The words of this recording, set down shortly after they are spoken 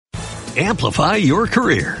Amplify your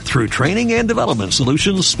career through training and development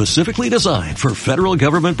solutions specifically designed for federal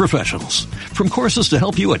government professionals. From courses to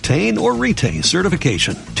help you attain or retain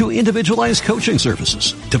certification, to individualized coaching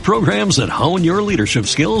services, to programs that hone your leadership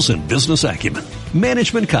skills and business acumen,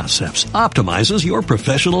 Management Concepts optimizes your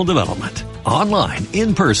professional development. Online,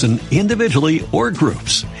 in person, individually, or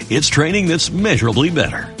groups, it's training that's measurably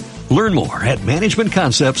better. Learn more at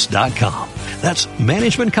managementconcepts.com. That's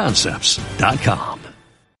managementconcepts.com.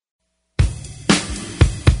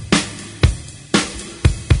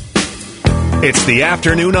 It's the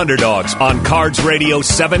afternoon Underdogs on Cards Radio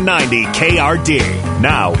 790 KRD.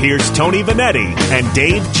 Now, here's Tony Vanetti and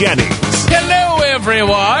Dave Jennings. Hello,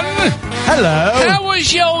 everyone. Hello. How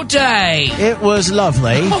was your day? It was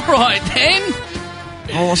lovely. All right, then.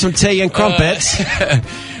 I want some tea and crumpets.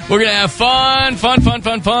 We're going to have fun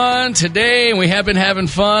today. We have been having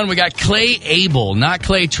fun. We got Clay Abel, not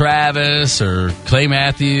Clay Travis or Clay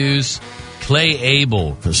Matthews. Clay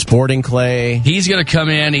Abel. For Sporting Clay. He's going to come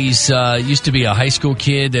in. He's used to be a high school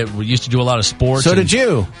kid that used to do a lot of sports. So did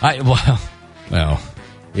you. Well,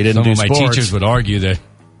 you didn't some do of my sports. Teachers would argue that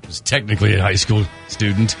I was technically a high school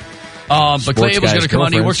student. But Clay Abel's going to come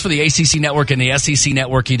on. He works for the ACC Network and the SEC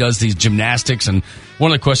Network. He does these gymnastics. And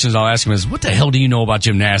one of the questions I'll ask him is, what the hell do you know about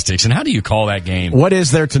gymnastics? And how do you call that game? What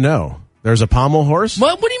is there to know? There's a pommel horse?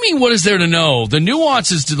 What do you mean, what is there to know? The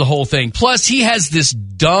nuances to the whole thing. Plus, he has this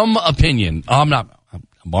dumb opinion. I'm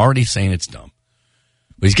already saying it's dumb.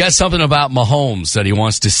 But he's got something about Mahomes that he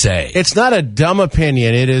wants to say. It's not a dumb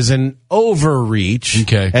opinion. It is an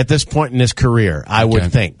overreach at this point in his career, I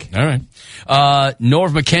would think. All right. Norv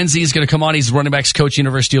McKenzie is going to come on. He's running backs coach,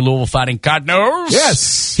 University of Louisville Fighting Cardinals.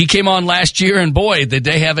 Yes. He came on last year, and boy, did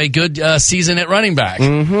they have a good season at running back.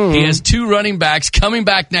 Mm-hmm. He has 2 running backs coming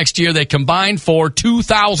back next year. They combined for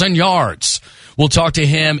 2,000 yards. We'll talk to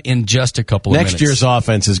him in just a couple of minutes. Next year's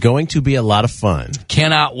offense is going to be a lot of fun.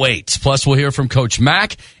 Cannot wait. Plus, we'll hear from Coach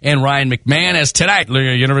Mack and Ryan McMahon as tonight,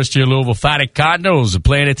 University of Louisville Fighting Cardinals are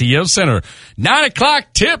playing at the Yale Center. 9 o'clock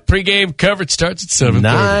tip. Pregame coverage starts at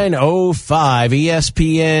 7:30. 9:05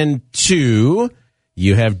 ESPN 2.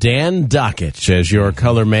 You have Dan Dockich as your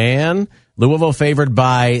color man. Louisville favored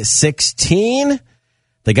by 16.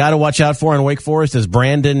 The guy to watch out for in Wake Forest is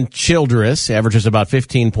Brandon Childress. Averages about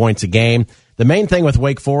 15 points a game. The main thing with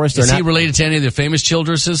Wake Forest... Is he related to any of the famous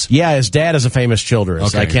Childresses? Yeah, his dad is a famous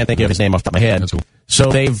Childress. Okay. I can't think of his name off the top of my head. That's cool.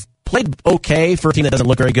 So they've played okay for a team that doesn't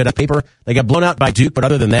look very good on paper. They got blown out by Duke, but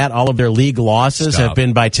other than that, all of their league losses have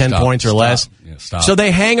been by 10 points or less. Yeah, so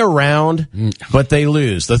they hang around, but they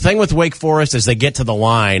lose. The thing with Wake Forest is they get to the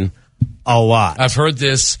line a lot. I've heard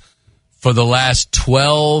this for the last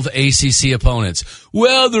 12 ACC opponents.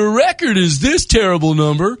 Well, the record is this terrible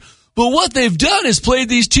number, but what they've done is played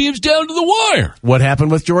these teams down to the wire. What happened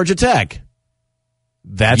with Georgia Tech?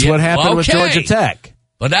 That's what happened with Georgia Tech.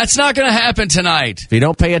 But that's not going to happen tonight. If you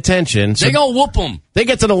don't pay attention... They're going to whoop them. They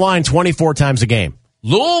get to the line 24 times a game.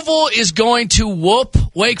 Louisville is going to whoop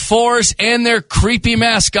Wake Forest and their creepy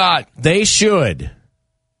mascot. They should.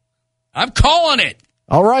 I'm calling it.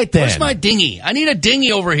 All right, then. Where's my dinghy? I need a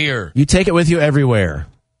dinghy over here. You take it with you everywhere.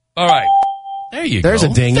 All right. There you go. There's a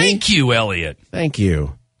dinghy. Thank you, Elliot. Thank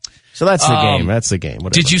you. So that's the game. That's the game.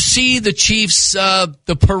 Whatever. Did you see the Chiefs,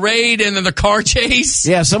 the parade and then the car chase?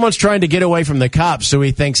 Yeah, someone's trying to get away from the cops, so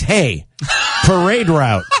he thinks, hey, parade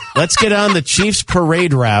route. Let's get on the Chiefs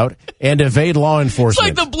parade route and evade law enforcement.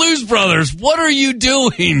 It's like the Blues Brothers. What are you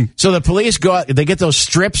doing? So the police go out, they get those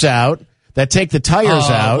strips out that take the tires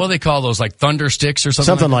out. What do they call those, like thunder sticks or something?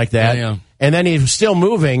 Something like that. Yeah. And then he's still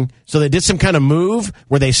moving, so they did some kind of move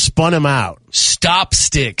where they spun him out. Stop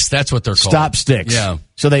sticks. That's what they're called. Stop sticks. Yeah.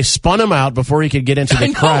 So they spun him out before he could get into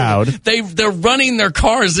the crowd. They're running their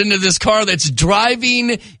cars into this car that's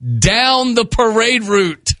driving down the parade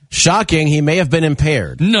route. Shocking, he may have been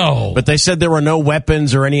impaired. No. But they said there were no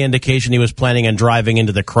weapons or any indication he was planning on driving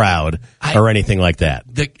into the crowd or anything like that.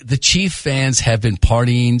 The Chief fans have been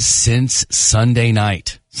partying since Sunday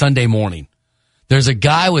morning. There's a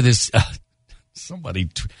guy with his...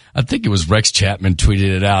 I think it was Rex Chapman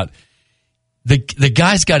tweeted it out. The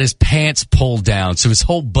guy's got his pants pulled down, so his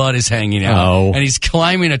whole butt is hanging out. Oh. And he's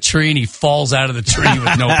climbing a tree, and he falls out of the tree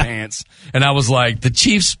with no pants. And I was like, the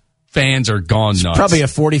Chiefs fans are gone nuts. Probably a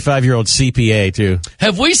 45-year-old CPA, too.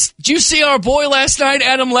 Did you see our boy last night,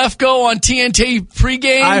 Adam Lefkoe, on TNT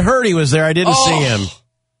pregame? I heard he was there. I didn't see him.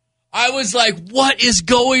 I was like, what is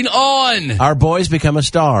going on? Our boy's become a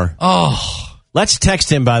star. Oh. Let's text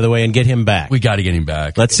him, by the way, and get him back. We got to get him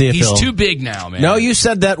back. Let's see if he's too big now, man. No, you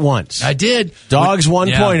said that once. I did. Dogs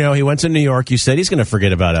 1.0. He went to New York. You said he's going to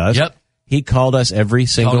forget about us. Yep. He called us every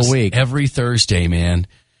single week. Every Thursday, man.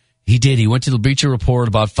 He did. He went to the Bleacher Report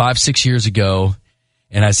about 5-6 years ago,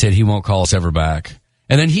 and I said he won't call us ever back.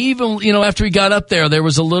 And then he even, after he got up there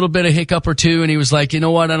was a little bit of hiccup or two, and he was like, you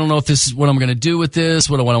know what, I don't know if this is what I'm going to do with this,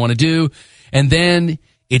 what I want to do. And then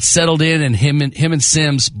it settled in, and him and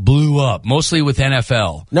Sims blew up, mostly with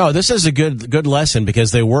NFL. No, this is a good lesson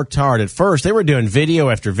because they worked hard. At first, they were doing video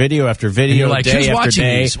after video after video, and you're like, day who's after watching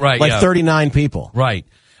day, these? Right, like 39 people. Right.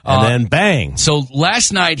 And then bang. So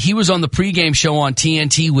last night, he was on the pregame show on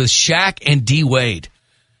TNT with Shaq and D. Wade.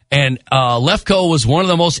 And Lefko was one of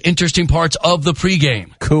the most interesting parts of the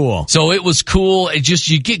pregame. Cool. So it was cool.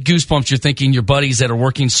 You get goosebumps. You're thinking your buddies that are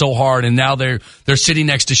working so hard, and now they're sitting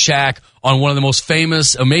next to Shaq on one of the most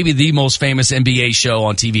famous, or maybe the most famous NBA show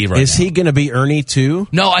on TV right now. Is he going to be Ernie too?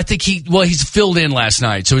 No, I think he's filled in last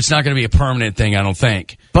night, so it's not going to be a permanent thing, I don't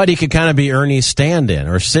think. But he could kind of be Ernie's stand-in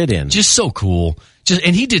or sit-in. Just so cool.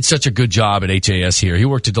 And he did such a good job at HAS here. He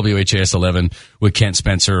worked at WHAS 11 with Kent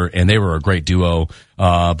Spencer, and they were a great duo.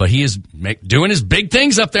 But he is doing his big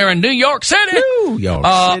things up there in New York City. New York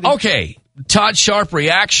City. Okay, Todd Sharp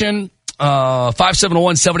reaction,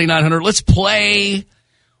 571-7900. Let's play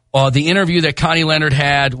the interview that Connie Leonard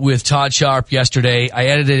had with Todd Sharp yesterday. I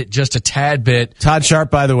edited it just a tad bit. Todd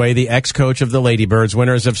Sharp, by the way, the ex-coach of the Ladybirds,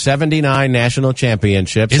 winners of 79 national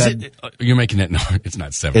championships. Is it? You're making it? No, it's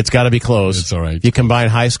not 7. It's got to be close. It's all right. If you combine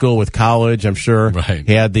high school with college, I'm sure. Right.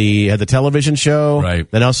 He had the television show.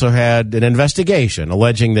 Right. Then also had an investigation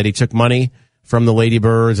alleging that he took money from the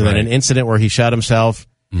Ladybirds, and then an incident where he shot himself.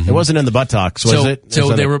 Mm-hmm. It wasn't in the buttocks, was it?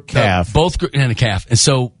 So they were calf. Both in the calf. And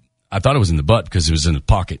so I thought it was in the butt because it was in the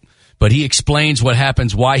pocket. But he explains what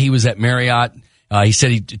happens, why he was at Marriott. He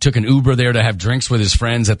said he took an Uber there to have drinks with his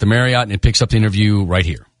friends at the Marriott, and it picks up the interview right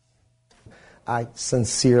here. I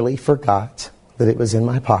sincerely forgot that it was in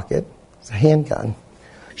my pocket. It's a handgun.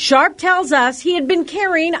 Sharp tells us he had been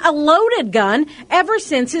carrying a loaded gun ever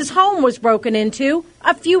since his home was broken into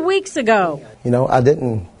a few weeks ago. I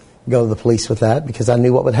didn't go to the police with that because I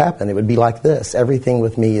knew what would happen. It would be like this. Everything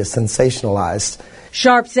with me is sensationalized.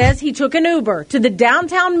 Sharp says he took an Uber to the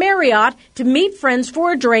downtown Marriott to meet friends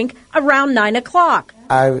for a drink around 9 o'clock.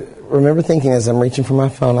 I remember thinking as I'm reaching for my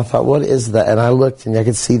phone, I thought, what is that? And I looked and I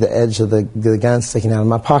could see the edge of the gun sticking out of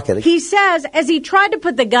my pocket. He says as he tried to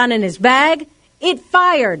put the gun in his bag, it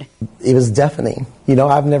fired. It was deafening.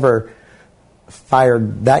 I've never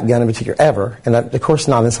fired that gun in particular ever, and of course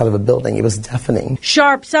not inside of a building. It was deafening.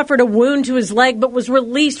 Sharp suffered a wound to his leg but was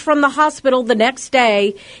released from the hospital the next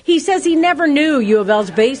day. He says he never knew U of L's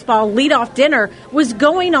baseball leadoff dinner was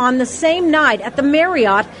going on the same night at the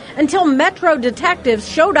Marriott until Metro detectives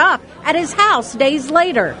showed up at his house days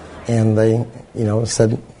later. And they,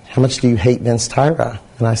 said, how much do you hate Vince Tyra?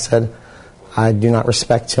 And I said, I do not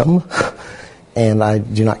respect him, and I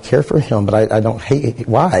do not care for him, but I don't hate.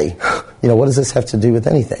 Why? What does this have to do with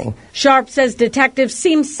anything? Sharp says detectives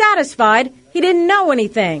seemed satisfied he didn't know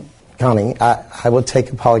anything. Connie, I would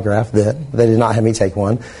take a polygraph then. They did not have me take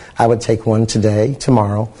one. I would take one today,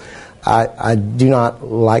 tomorrow. I do not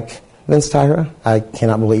like Vince Tyra. I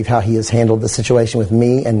cannot believe how he has handled the situation with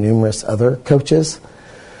me and numerous other coaches.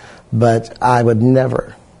 But I would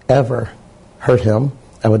never, ever hurt him.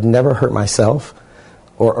 I would never hurt myself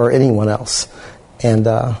or anyone else. And,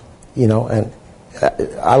 and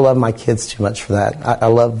I love my kids too much for that. I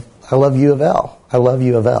love U of L. I love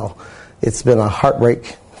U of L. It's been a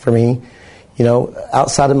heartbreak for me.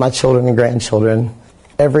 Outside of my children and grandchildren,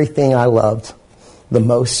 everything I loved the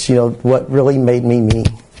most, what really made me me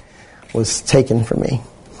was taken from me.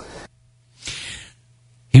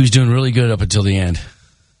 He was doing really good up until the end.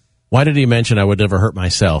 Why did he mention I would never hurt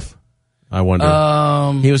myself? I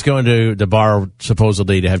wonder. He was going to the bar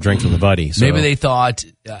supposedly to have drinks with a buddy. So. Maybe they thought,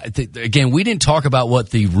 again, we didn't talk about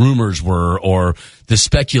what the rumors were or the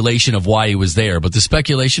speculation of why he was there, but the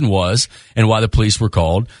speculation was, and why the police were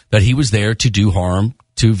called, that he was there to do harm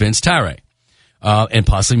to Vince Tyra. And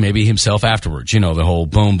possibly maybe himself afterwards, the whole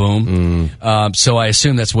boom, boom. So I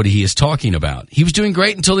assume that's what he is talking about. He was doing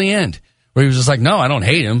great until the end. Where he was just like, no, I don't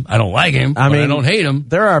hate him. I don't like him. I don't hate him.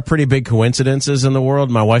 There are pretty big coincidences in the world.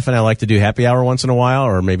 My wife and I like to do happy hour once in a while,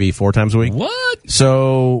 or maybe 4 times a week. What?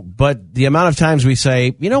 So, but the amount of times we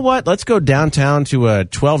say, you know what, let's go downtown to a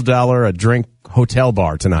 $12 a drink hotel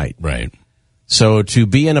bar tonight. Right. So to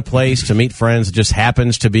be in a place to meet friends, it just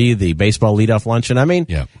happens to be the baseball leadoff luncheon.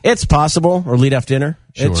 It's possible, or leadoff dinner.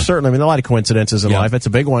 Sure. It's certainly, a lot of coincidences in life. It's a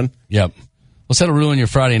big one. Yep. Well, that'll ruin your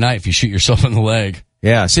Friday night if you shoot yourself in the leg.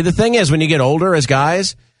 Yeah. See, the thing is, when you get older as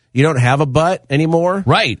guys, you don't have a butt anymore.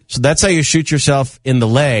 Right. So that's how you shoot yourself in the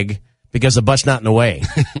leg, because the butt's not in the way.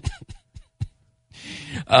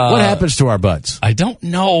 What happens to our butts? I don't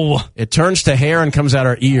know. It turns to hair and comes out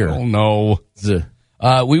our ear. Oh, no.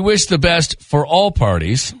 We wish the best for all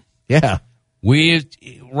parties. Yeah.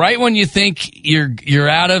 Right when you think you're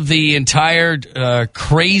out of the entire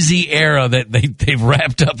crazy era that they've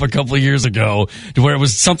wrapped up a couple of years ago, to where it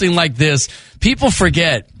was something like this, people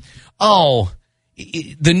forget. Oh,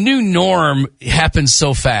 the new norm happens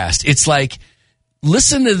so fast. It's like,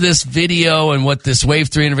 listen to this video and what this Wave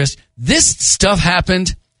 3 interview. This stuff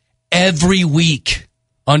happened every week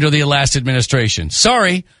under the last administration.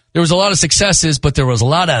 Sorry, there was a lot of successes, but there was a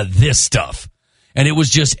lot of this stuff. And it was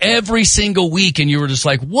just every single week, and you were just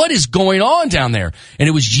like, what is going on down there? And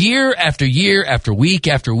it was year after year after week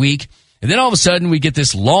after week. And then all of a sudden, we get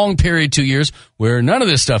this long period, 2 years, where none of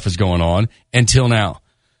this stuff is going on until now.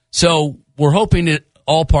 So we're hoping that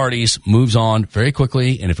all parties moves on very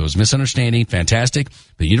quickly, and if it was misunderstanding, fantastic.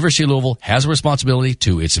 But the University of Louisville has a responsibility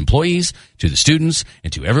to its employees, to the students,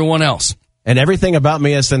 and to everyone else. And everything about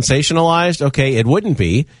me is sensationalized? Okay, it wouldn't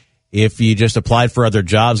be if you just applied for other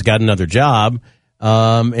jobs, got another job,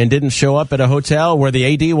 and didn't show up at a hotel where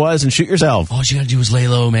the AD was and shoot yourself. All you got to do is lay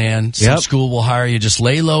low, man. Some school will hire you. Just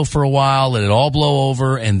lay low for a while, let it all blow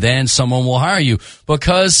over, and then someone will hire you,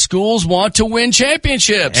 because schools want to win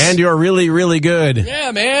championships. And you're really, really good.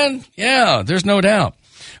 Yeah, man. Yeah, there's no doubt.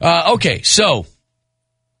 Okay, so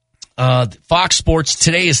Fox Sports,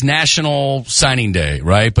 today is National Signing Day,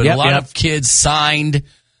 right? But a lot of kids signed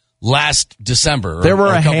last December. There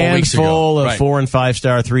were a couple weeks ago. handful of Right. 4- and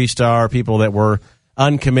 5-star, 3-star people that were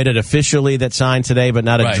uncommitted officially that signed today, but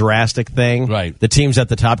not a drastic thing. Right. The teams at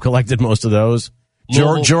the top collected most of those.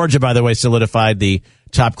 Georgia, by the way, solidified the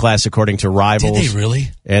top class according to Rivals. Did they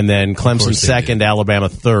really? And then Clemson second, Alabama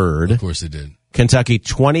third. Of course they did. Kentucky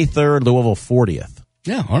 23rd, Louisville 40th.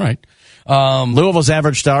 Yeah, all right. Louisville's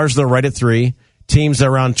average stars, they're right at 3. Teams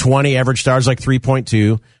around 20, average stars like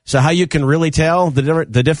 3.2. So how you can really tell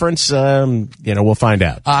the difference, we'll find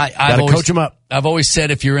out. Got to coach them up. I've always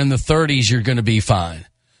said if you're in the 30s, you're going to be fine.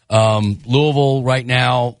 Louisville right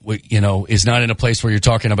now, is not in a place where you're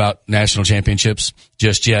talking about national championships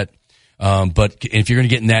just yet. But if you're going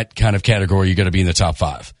to get in that kind of category, you're going to be in the top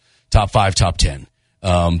 5, top 10.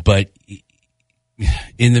 But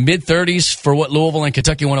in the mid-30s for what Louisville and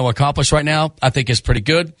Kentucky want to accomplish right now, I think is pretty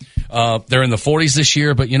good. They're in the 40s this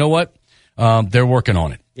year, but you know what? They're working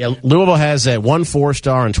on it. Yeah, Louisville has 1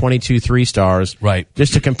 4-star and 22 3-stars. Right.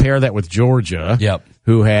 Just to compare that with Georgia,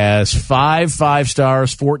 who has 5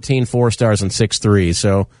 5-stars, 14 4-stars, and 6 3s.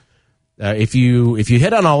 So if you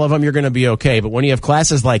hit on all of them, you're going to be okay. But when you have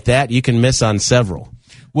classes like that, you can miss on several.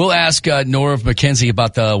 We'll ask Norv McKenzie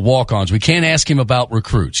about the walk-ons. We can't ask him about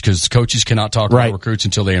recruits because coaches cannot talk about recruits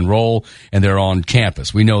until they enroll and they're on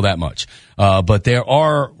campus. We know that much. But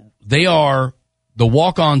the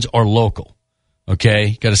walk-ons are local.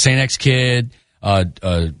 Okay, got a St. X kid.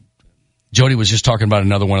 Jody was just talking about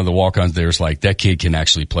another one of the walk-ons. There's like that kid can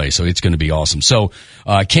actually play, so it's going to be awesome. So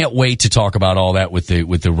I can't wait to talk about all that with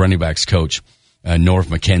the running backs coach, Norv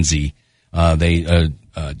McKenzie.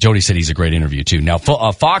 Jody said he's a great interview too. Now,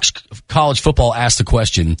 Fox College Football asked the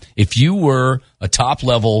question: if you were a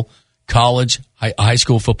top-level college high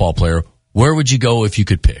school football player, where would you go if you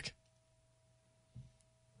could pick?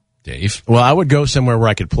 Dave? Well, I would go somewhere where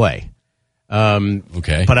I could play.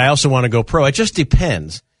 Okay. But I also want to go pro. It just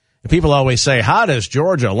depends. People always say, how does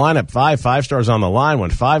Georgia line up 5 5-stars on the line when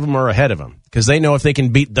 5 of them are ahead of them? Because they know if they can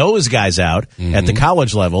beat those guys out at the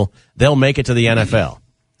college level, they'll make it to the NFL.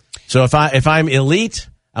 So if I'm elite,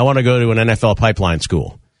 I want to go to an NFL pipeline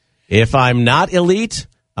school. If I'm not elite,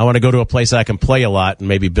 I want to go to a place I can play a lot and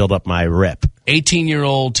maybe build up my rep.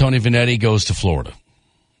 18-year-old Tony Vanetti goes to Florida.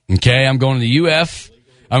 Okay, I'm going to the UF.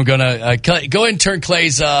 I'm going to go ahead and turn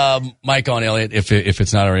Clay's mic on, Elliot, if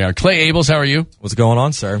it's not already on. Clay Abels, how are you? What's going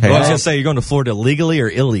on, sir? Hey, I was going to say, you're going to Florida legally or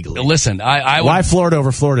illegally? Listen, Why Florida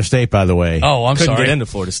over Florida State, by the way? Oh, I'm Couldn't sorry. get into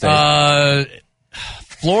Florida State.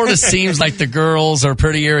 Florida seems like the girls are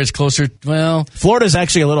prettier. It's closer. Well, Florida's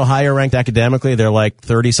actually a little higher ranked academically. They're like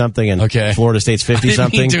 30-something, and Florida State's 50-something. I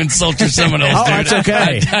didn't mean to insult your Seminoles, oh, dude. it's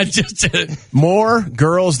okay. I just, more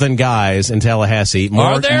girls than guys in Tallahassee.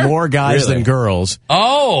 Are there? More guys than girls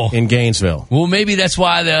in Gainesville. Well, maybe that's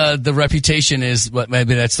why the reputation is,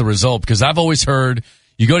 maybe that's the result, because I've always heard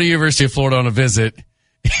you go to the University of Florida on a visit,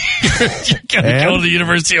 you're going to go to the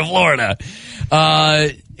University of Florida.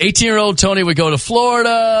 18-year-old Tony would go to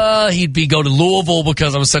Florida. He'd go to Louisville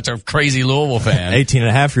because I was such a crazy Louisville fan.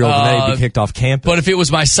 18-and-a-half-year-old and he'd be kicked off campus. But if it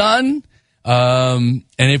was my son, and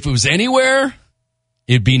if it was anywhere,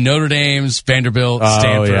 It'd be Notre Dame's, Vanderbilt,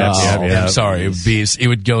 Stanford. I'm sorry. It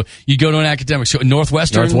would go. You go to an academic school,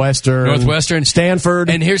 Northwestern, Stanford,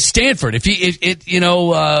 and here's Stanford.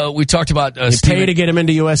 We talked about pay to get him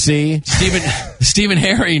into USC. Stephen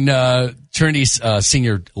Herring turned his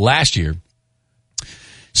senior last year,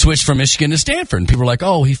 switched from Michigan to Stanford, and people were like,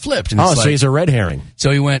 "Oh, he flipped." And so he's a red herring.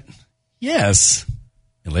 So he went, "Yes."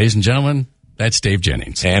 And ladies and gentlemen, that's Dave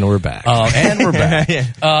Jennings, and we're back.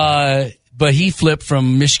 But he flipped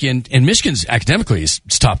from Michigan, and Michigan's academically is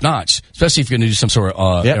top notch, especially if you're going to do some sort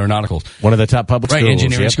of aeronautical. One of the top public schools,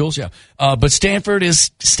 engineering schools. Yeah. But Stanford is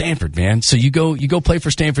Stanford, man. So you go play for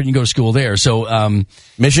Stanford, and you go to school there. So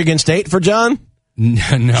Michigan State for John?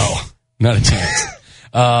 No, not a chance.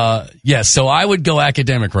 So I would go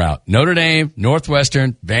academic route. Notre Dame,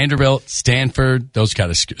 Northwestern, Vanderbilt, Stanford, those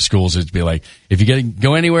kind of schools. It'd be like, if you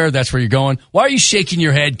go anywhere, that's where you're going. Why are you shaking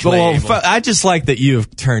your head, Clay? Well, I just like that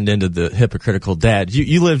you've turned into the hypocritical dad.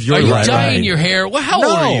 You lived your life. Are you dyeing your hair? Well, how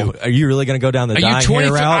old are you? Are you really going to go down the dyeing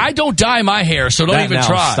hair route? I don't dye my hair, so don't even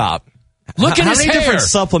try. Stop. Look at his hair. How many different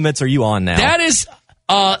supplements are you on now? That is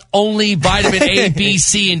only vitamin A, B,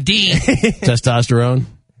 C, and D. Testosterone.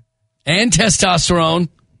 And testosterone.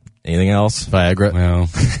 Anything else? Viagra. Well,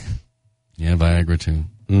 yeah, Viagra too.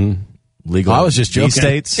 Legal. I was just joking.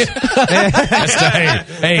 States. Hey,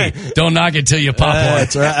 don't knock it till you pop one.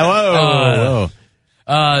 That's right. Whoa.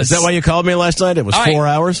 Is that why you called me last night? It was 4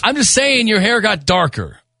 hours? I'm just saying your hair got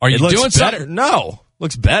darker. Are you doing something? No.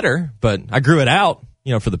 Looks better, but I grew it out,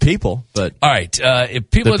 for the people. But all right, if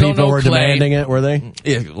people don't know were Clay, demanding it, were they?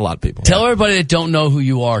 Yeah, a lot of people. Tell everybody that don't know who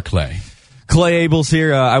you are, Clay. Clay Abels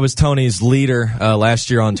here. I was Tony's leader last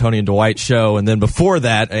year on Tony and Dwight's show, and then before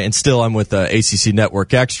that, and still I'm with ACC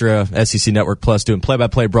Network Extra, SEC Network Plus, doing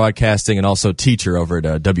play-by-play broadcasting, and also teacher over at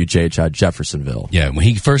WJHI Jeffersonville. Yeah, when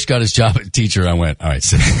he first got his job as teacher, I went, all right,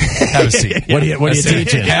 sit down. Have a seat. What are you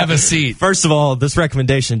teaching? Have a seat. First of all, this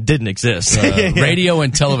recommendation didn't exist. Radio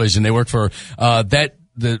and television. They work for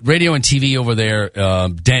the radio and TV over there.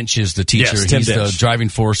 Dench is the teacher. Yes, He's Dench. the driving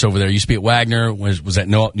force over there. Used to be at Wagner. Was at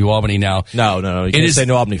New Albany now. No. You can't say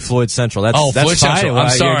New Albany. Floyd Central. That's Floyd fine. Central. I'm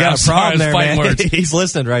sorry. You got a problem there, man. Words. He's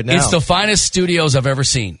listening right now. It's the finest studios I've ever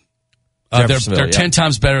seen. They're 10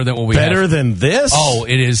 times better than what we have. Better than this? Oh,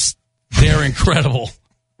 it is. They're incredible.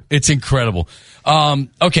 It's incredible.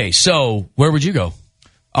 Okay, so where would you go?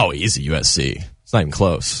 Oh, easy USC. It's not even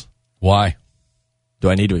close. Why? Do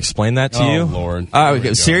I need to explain that to you? Oh, Lord.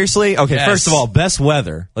 Seriously? Okay, Yes. First of all, best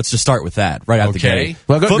weather. Let's just start with that right out the gate.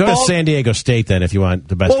 Well, go to San Diego State then if you want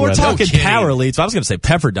the best we're weather. talking power leads. So I was going to say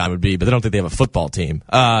Pepperdine would be, but they don't think they have a football team.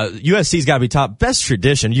 USC's got to be top. Best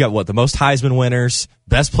tradition. You got the most Heisman winners,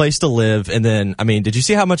 best place to live, and then, did you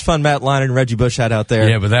see how much fun Matt Lyon and Reggie Bush had out there?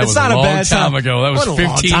 Yeah, but that was a long time ago. That was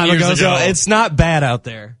 15 years ago. It's not bad out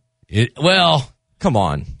there. Come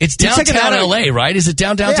on. It's downtown LA, right? Is it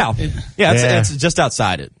downtown? Yeah, it's just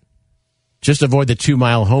outside it. Just avoid the 2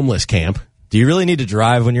 mile homeless camp. Do you really need to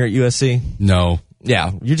drive when you're at USC? No.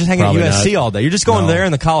 Yeah, you're just hanging Probably at USC not. all day. You're just going there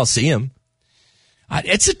in the Coliseum.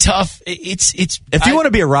 It's a tough. It's. If you want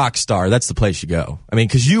to be a rock star, that's the place you go.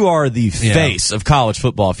 Because you are the face of college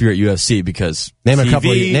football if you're at USC. Because name a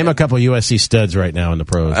couple of USC studs right now in the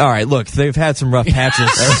pros. All right, look, they've had some rough patches.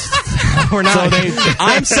 We're not.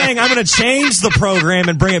 I'm saying I'm going to change the program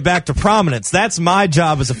and bring it back to prominence. That's my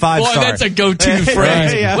job as a 5-star. Boy, that's a go-to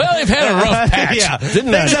phrase. Yeah. Well, they've had a rough patch.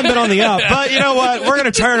 Things haven't been on the up, but you know what? We're going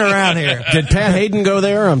to turn around here. Did Pat Hayden go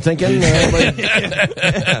there? I'm thinking.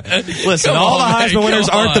 Listen, all the Heisman winners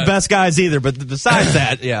aren't the best guys either, but besides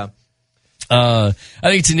that, yeah. I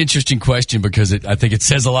think it's an interesting question because I think it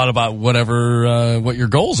says a lot about what your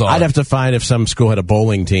goals are. I'd have to find if some school had a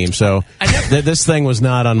bowling team. So this thing was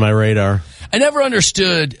not on my radar. I never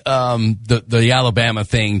understood the Alabama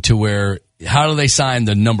thing to where how do they sign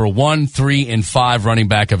the number 1, 3, and 5 running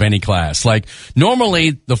back of any class? Like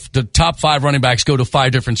normally the top 5 running backs go to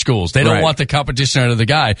 5 different schools. They don't want the competition out of the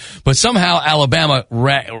guy, but somehow Alabama,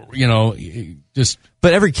 just.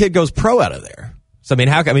 But every kid goes pro out of there. So,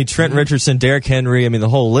 Trent Richardson, Derrick Henry, the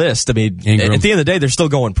whole list. Ingram. At the end of the day, they're still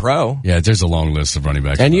going pro. Yeah, there's a long list of running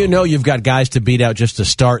backs. And you've got guys to beat out just to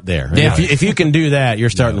start there. Yeah. If you can do that, you're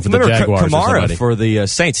starting for the Jaguars. Kamara for the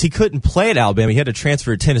Saints, he couldn't play at Alabama. He had to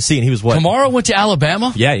transfer to Tennessee, and he was what? Kamara went to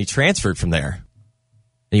Alabama? Yeah, he transferred from there.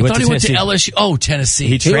 And he went to LSU. Oh, Tennessee.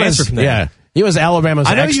 He transferred from there. Yeah. He was Alabama's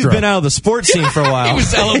extra. I know you've been out of the sports scene for a while. He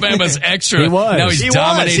was Alabama's extra. He was. Now he's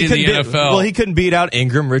dominating the NFL. Well, he couldn't beat out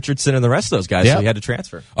Ingram, Richardson, and the rest of those guys, so he had to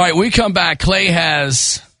transfer. All right, we come back. Clay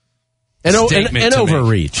has an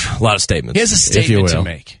overreach. A lot of statements. He has a statement to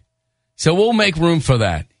make. So we'll make room for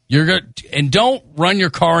that. You're good, and don't run your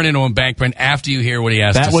car into an embankment after you hear what he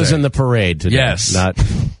has to say. That was in the parade today. Yes. Not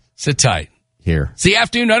Sit tight. here. It's the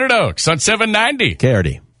Afternoon Underdogs on 790.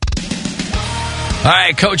 KRD. All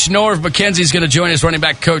right, Coach Norv McKenzie's going to join us, running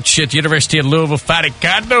back coach at the University of Louisville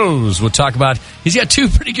Faticados. We'll talk about, he's got two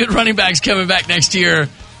pretty good running backs coming back next year,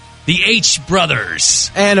 the H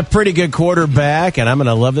brothers. And a pretty good quarterback, and I'm going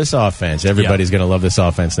to love this offense. Everybody's going to love this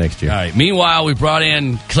offense next year. All right, meanwhile, we brought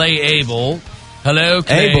in Clay Abel. Hello,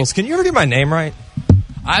 Clay. Abels, can you ever do my name right?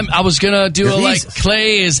 I was going to do it like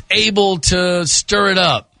Clay is able to stir it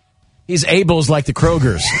up. He's Abel's like the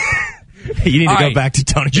Krogers. You need to go right. back to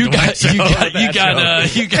Tony. You got.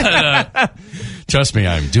 Trust me,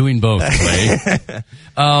 I'm doing both, Clay.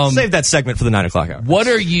 Save that segment for the 9 o'clock hour. What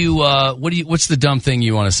are you? What's the dumb thing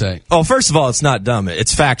you want to say? Oh, first of all, it's not dumb.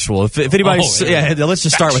 It's factual. If anybody, let's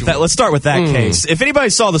just start with that. Let's start with that case. If anybody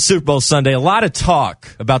saw the Super Bowl Sunday, a lot of talk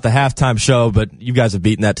about the halftime show, but you guys have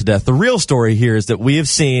beaten that to death. The real story here is that we have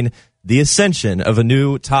seen the ascension of a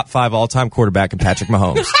new top 5 all-time quarterback in Patrick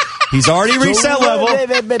Mahomes. He's already reached that level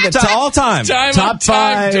to all-time.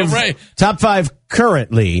 Top 5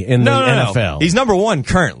 currently in the NFL. No. He's number 1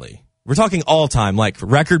 currently. We're talking all-time, like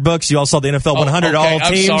record books. You all saw the NFL 100 all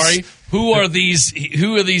teams. I'm sorry. Who are these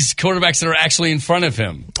quarterbacks that are actually in front of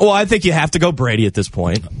him? Well, I think you have to go Brady at this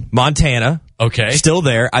point. Montana. Okay. Still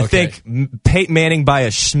there. I think Peyton Manning by a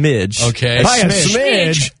smidge. Okay. By a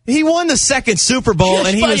smidge. He won the second Super Bowl, Just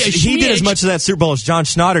and he did as much of that Super Bowl as John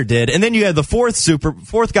Schnatter did. And then you had the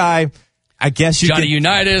fourth guy. I guess you Johnny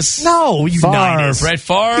Unitas. No, Unitas. Brett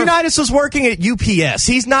Favre. Unitas was working at UPS.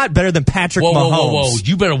 He's not better than Patrick Mahomes. Whoa.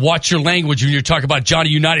 You better watch your language when you're talking about Johnny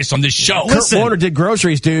Unitas on this show. Kurt Warner did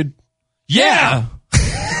groceries, dude. Yeah.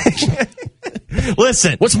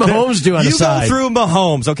 Listen. What's Mahomes do on the side? You go through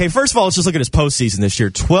Mahomes. Okay, first of all, let's just look at his postseason this year.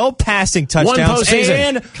 12 passing touchdowns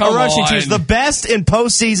and a rushing touchdown. The best in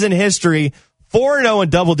postseason history. 4-0 in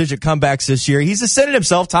double-digit comebacks this year. He's ascended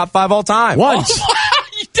himself top 5 all time. Once.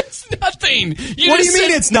 That's nothing. What do you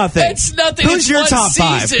mean it's nothing? That's nothing. Who's your top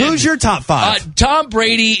 5? Who's your top 5? Tom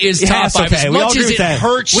Brady is top 5. Okay. As much as it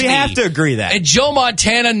hurts me. We have to agree that. And Joe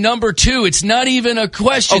Montana, number 2. It's not even a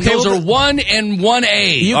question. Okay, those are 1 and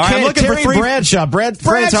 1A. You can't. Terry Bradshaw.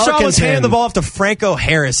 Bradshaw was handing the ball off to Franco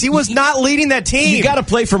Harris. He was not leading that team. You got to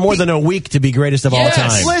play for more than a week to be greatest of all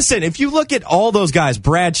time. Listen, if you look at all those guys,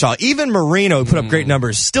 Bradshaw, even Marino put up great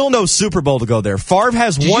numbers. Still no Super Bowl to go there. Favre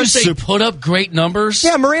has Did one you say put up great numbers?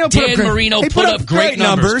 Yeah, Marino put up great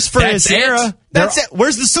numbers for That's his era. That's it.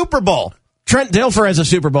 Where's the Super Bowl? Trent Dilfer has a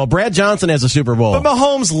Super Bowl. Brad Johnson has a Super Bowl. But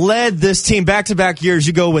Mahomes led this team back-to-back years.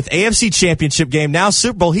 You go with AFC Championship game, now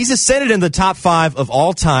Super Bowl. He's ascended in the top 5 of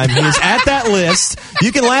all time. He is at that list.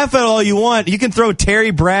 You can laugh at all you want. You can throw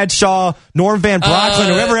Terry Bradshaw, Norm Van Brocklin,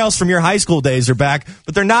 whoever else from your high school days are back,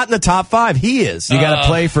 but they're not in the top 5. He is. You got to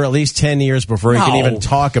play for at least 10 years before you can even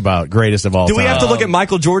talk about greatest of all time. Do we have to look at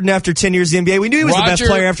Michael Jordan after 10 years in the NBA? We knew he was the best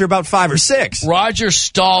player after about 5 or 6. Roger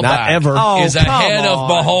Staubach is come ahead of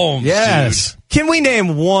Mahomes. Yes. Dude. Can we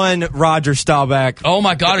name one Roger Staubach? Oh,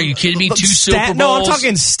 my God. Are you kidding me? 2 Super Bowls? No, I'm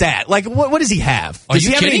talking stat. Like, what does he have? Does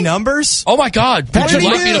he have any numbers? Oh, my God. Would you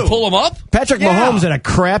like me to pull him up? Patrick Mahomes had a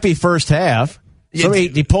crappy first half. So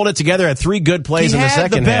he pulled it together, had 3 good plays in the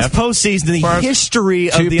second half. He had the best postseason in the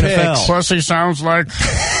history of the NFL. Plus, he sounds like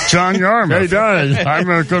John Yarmouth. He does. I'm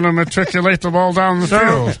going to matriculate the ball down the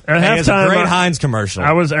field. At He has a halftime, great Heinz commercial.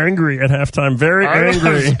 I was angry at halftime. Very angry.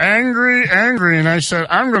 I was angry, and I said,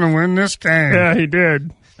 I'm going to win this game. Yeah, he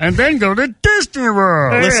did. And then go to Disney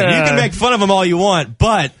World. Listen, you can make fun of him all you want,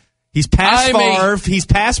 but he's past Favre, he's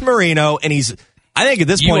past Marino, and I think at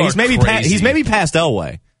this point, he's maybe past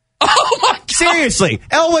Elway. Oh, my God. Seriously,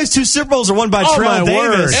 Elway's 2 Super Bowls are won by Terrell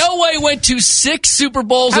Davis. Elway went to 6 Super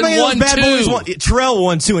Bowls and won 2. Terrell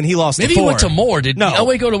won 2 and he lost Maybe 4. he went to more. Did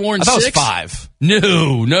Elway go to more than 6? I thought it was 5.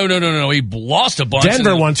 No. He lost a bunch.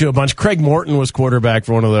 Denver won 2 a bunch. Craig Morton was quarterback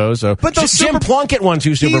for one of those. So. But Jim Plunkett won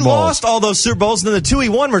 2 Super Bowls. He lost all those Super Bowls, and then the 2 he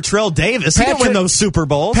won were Terrell Davis. He didn't win those Super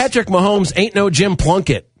Bowls. Patrick Mahomes ain't no Jim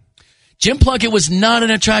Plunkett. Jim Plunkett was not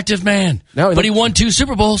an attractive man, but he won 2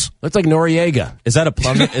 Super Bowls. Looked like Noriega. Is that a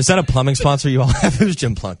plumbing sponsor you all have? Who's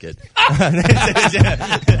Jim Plunkett? They're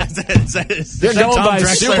going by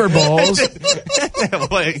Super Bowls.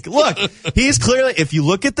 Look, he's clearly, if you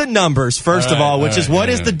look at the numbers, first of all, which is what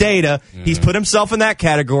is the data, he's put himself in that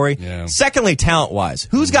category. Yeah. Secondly, talent-wise,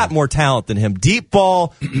 who's got more talent than him? Deep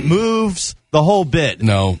ball, moves, the whole bit.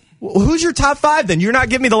 No. Who's your top 5 then? You're not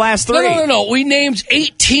giving me the last 3. No. We named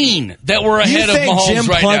 18 that were ahead of Mahomes right now. You think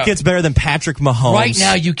Jim Plunkett's better than Patrick Mahomes? Right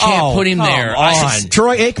now, you can't put him there.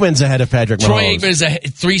 Troy Aikman's ahead of Patrick Mahomes. Troy Aikman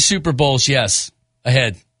is 3 Super Bowls, yes,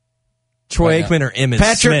 ahead. Troy Right Aikman or Emmitt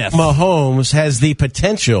Patrick Smith. Mahomes has the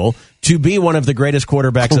potential to be one of the greatest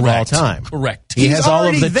quarterbacks of all time. Correct. He He's has all of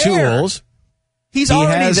already the there. tools. He's He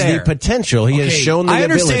already has there. the potential. He has Okay, shown the I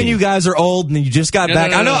understand ability. you guys are old and you just got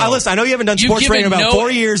back. no, I know. no. Listen, I know you haven't done You've sports radio in given about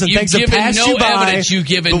 4 years and you've things have given passed no you by. evidence.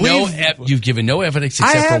 You've given no evidence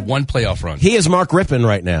except for one playoff run. He is Mark Rippon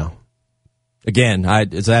right now. Again,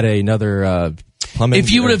 is that another plumbing?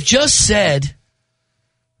 If you would have just said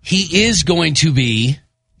he is going to be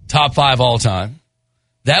top 5 all time,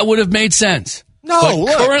 that would have made sense. No, but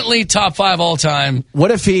look. currently top 5 all time. What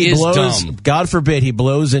if he is blows, dumb. God forbid, he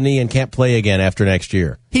blows a knee and can't play again after next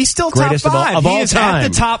year? He's still Greatest top of all- 5. of all he is time.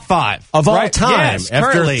 at the top 5 Of all Right? time, Yes,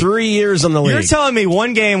 after currently. 3 years in the league. You're telling me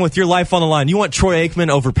one game with your life on the line, you want Troy Aikman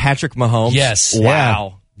over Patrick Mahomes? Yes.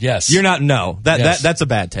 Wow. Yes. You're not. No. That's a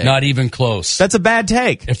bad take. Not even close. That's a bad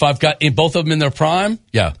take. If I've got both of them in their prime,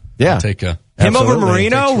 yeah. Yeah. I'll take Him Absolutely. over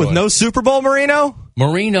Marino Take with Troy. no Super Bowl Marino?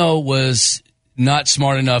 Marino was not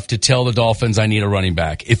smart enough to tell the Dolphins, I need a running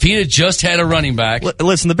back. If he had just had a running back.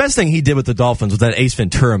 Listen, the best thing he did with the Dolphins was that Ace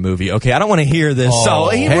Ventura movie. Okay, I don't want to hear this. Oh.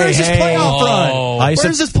 Where's his playoff run?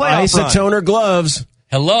 Where's his playoff run? Isotoner gloves.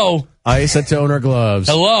 Hello? Isotoner gloves.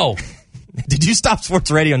 Hello? Did you stop sports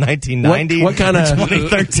radio in 1990? What kind of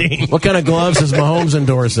 2013? What kind of gloves is Mahomes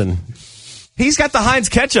endorsing? He's got the Heinz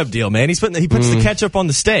ketchup deal, man. He puts the ketchup on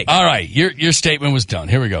the steak. All right, your statement was done.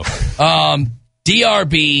 Here we go.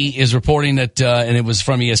 DRB is reporting that, and it was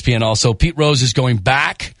from ESPN also, Pete Rose is going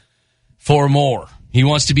back for more. He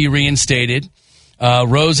wants to be reinstated.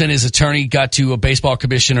 Rose and his attorney got to a baseball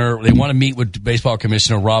commissioner. They want to meet with baseball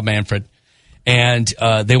commissioner Rob Manfred, and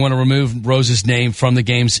they want to remove Rose's name from the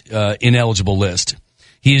game's ineligible list.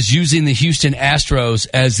 He is using the Houston Astros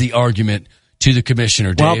as the argument to the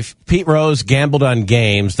commissioner, Dave. Well, Pete Rose gambled on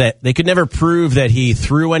games that they could never prove that he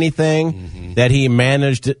threw anything, that he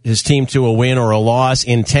managed his team to a win or a loss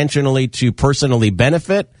intentionally to personally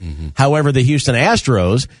benefit. However, the Houston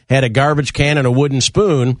Astros had a garbage can and a wooden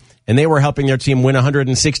spoon, and they were helping their team win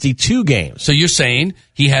 162 games. So you're saying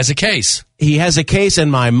he has a case? He has a case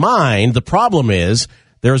in my mind. The problem is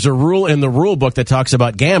there's a rule in the rule book that talks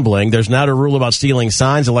about gambling. There's not a rule about stealing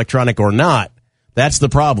signs, electronic or not. That's the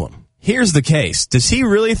problem. Here's the case. Does he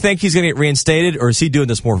really think he's going to get reinstated, or is he doing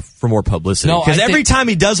this for more publicity? No, Because I every think- time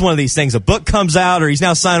he does one of these things, a book comes out, or he's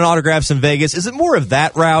now signing autographs in Vegas. Is it more of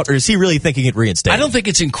that route, or is he really thinking it reinstated? I don't think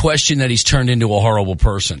it's in question that he's turned into a horrible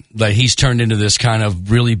person. That he's turned into this kind of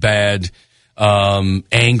really bad,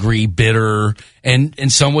 angry, bitter,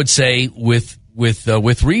 and some would say with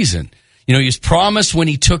reason. You know, he was promised when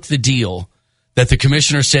he took the deal that the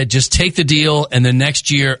commissioner said, just take the deal and the next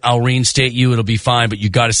year I'll reinstate you. It'll be fine, but you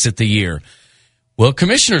got to sit the year. Well,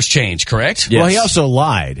 commissioners change, correct? Well, he also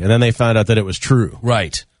lied, and then they found out that it was true.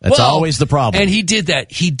 Right. That's always the problem. And he did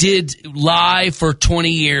that. He did lie for 20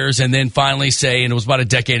 years and then finally say, and it was about a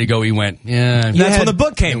decade ago, he went, yeah. That's when the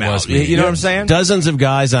book came it out. was me. You know what I'm saying? Dozens of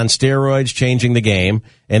guys on steroids changing the game,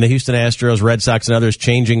 and the Houston Astros, Red Sox, and others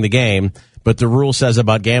changing the game. But the rule says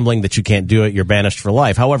about gambling that you can't do it. You're banished for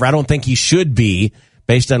life. However, I don't think he should be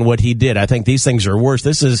based on what he did. I think these things are worse.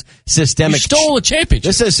 This is systemic. You stole a championship.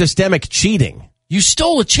 This is systemic cheating. You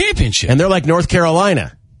stole a championship. And they're like North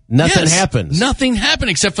Carolina. Nothing Yes. happens. Nothing happened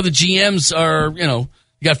except for the GMs are,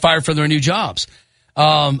 got fired for their new jobs.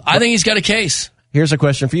 I think he's got a case. Here's a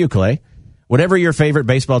question for you, Clay. Whatever your favorite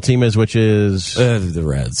baseball team is, which is The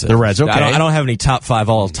Reds. the Reds, okay. I don't have any top 5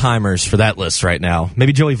 all-timers for that list right now.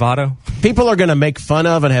 Maybe Joey Votto? People are going to make fun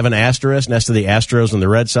of and have an asterisk next to the Astros and the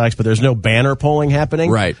Red Sox, but there's no banner polling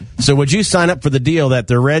happening. Right. So would you sign up for the deal that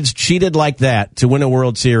the Reds cheated like that to win a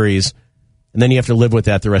World Series, and then you have to live with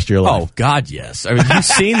that the rest of your life? Oh, God, yes. I mean, you've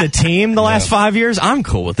seen the team the last 5 years? I'm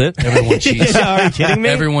cool with it. Everyone cheats. Are you kidding me?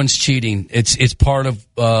 Everyone's cheating. It's part of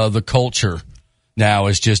the culture now.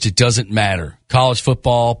 It's just, it doesn't matter. College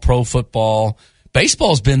football, pro football,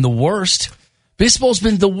 baseball's been the worst. Baseball's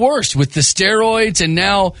been the worst with the steroids, and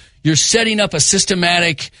now you're setting up a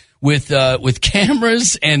systematic with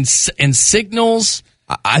cameras and signals.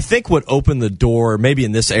 I think what opened the door, maybe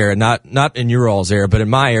in this era, not in your all's era, but in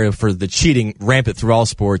my era, for the cheating rampant through all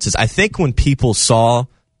sports, is I think when people saw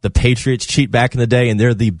the Patriots cheat back in the day and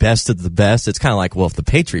they're the best of the best, it's kind of like, well, if the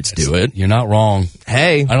Patriots do it, You're not wrong.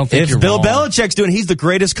 hey, I don't think if you're Bill wrong. Belichick's doing it, he's the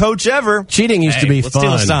greatest coach ever. Cheating used to be let's fun.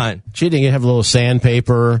 steal a sign. Cheating, you have a little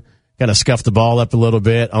sandpaper, kind of scuff the ball up a little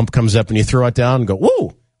bit. Ump comes up and you throw it down and go,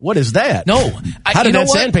 whoa, what is that? No. How did you know that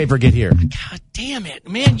what? sandpaper get here? God damn it,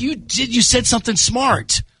 man! You said something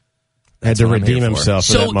smart. Had to what I'm redeem here for. himself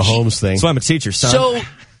for So that Mahomes thing. So I'm a teacher, son. So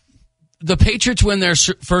the Patriots win their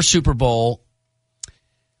first Super Bowl.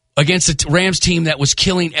 against a Rams team that was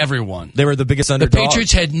killing everyone. They were the biggest The underdog.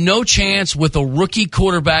 Patriots had no chance with a rookie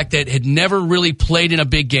quarterback that had never really played in a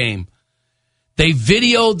big game. They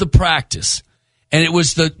videoed the practice, and it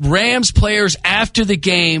was the Rams players after the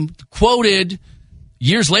game quoted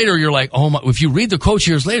years later. You're like, oh my! If you read the quotes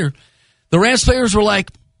years later, the Rams players were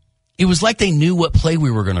like, it was like they knew what play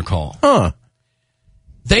we were going to call. Huh.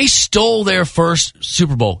 They stole their first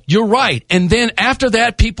Super Bowl. You're right. And then after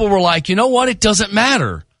that, people were like, you know what? It doesn't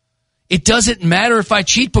matter. It doesn't matter if I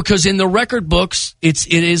cheat because in the record books, it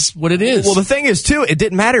is what it is. Well, the thing is, too, it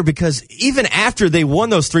didn't matter because even after they won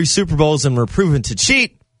those 3 Super Bowls and were proven to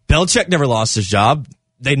cheat, Belichick never lost his job.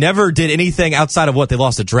 They never did anything outside of what? They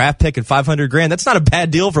lost a draft pick and $500,000. That's not a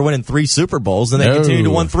bad deal for winning 3 Super Bowls, and they continued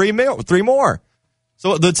to win 3 more.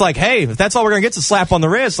 So it's like, hey, if that's all we're going to get, is a slap on the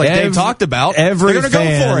wrist, like Dave talked about, they're going to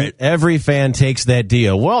go for it. Every fan takes that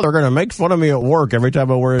deal. Well, they're going to make fun of me at work every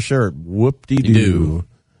time I wear a shirt. Whoop-de-doo.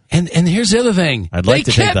 And here's the other thing. I'd like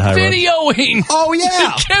to take the high road. They kept videoing. Oh,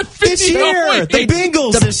 yeah. They kept this year. videoing. The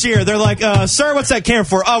Bengals this year. They're like, sir, what's that camera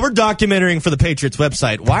for? Oh, we're documenting for the Patriots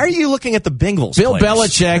website. Why are you looking at the Bengals Bill players?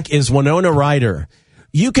 Belichick is Winona Ryder.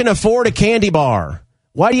 You can afford a candy bar.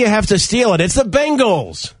 Why do you have to steal it? It's the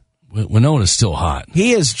Bengals. Winona's still hot.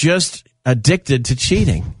 He is just addicted to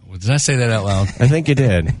cheating. Did I say that out loud? I think you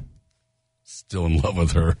did. Still in love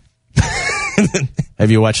with her.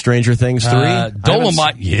 Have you watched Stranger Things 3?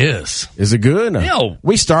 Dolomite, yes. Is it good? No.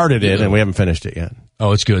 We started it and we haven't finished it yet.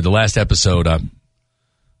 Oh, it's good. The last episode, I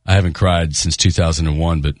haven't cried since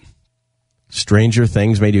 2001, but Stranger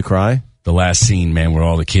Things made you cry? the last scene, man, where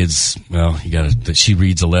all the kids, well, you got to, she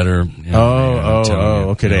reads a letter. You know,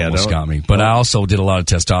 okay. It almost got me. But I also did a lot of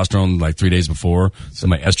testosterone like 3 days before, so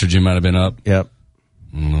my estrogen might have been up. Yep.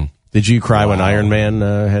 Did you cry when Iron Man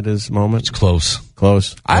had his moment? It's close.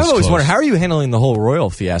 I always wonder, how are you handling the whole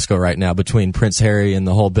royal fiasco right now between Prince Harry and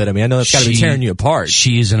the whole bit? I mean, I know that's got to be tearing you apart.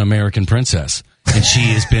 She is an American princess, and she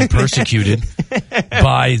has been persecuted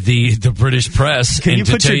by the British press. Can you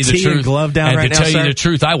put your tea and glove down right now, to tell you sir? the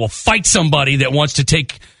truth, I will fight somebody that wants to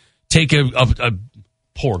take a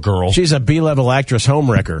poor girl. She's a B-level actress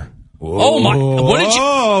homewrecker. Oh, my. What did you...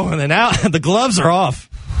 Oh, and then now the gloves are off.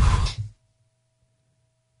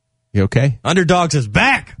 You okay? Underdogs is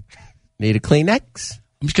back. Need a Kleenex?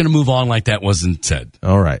 I'm just going to move on like that wasn't said.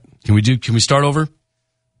 All right. Can we start over?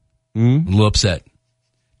 I'm a little upset.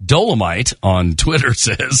 Dolomite on Twitter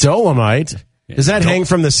says... Dolomite? Does that hang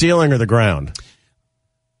from the ceiling or the ground?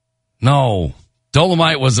 No.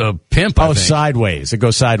 Dolomite was a pimp, I think. Sideways. It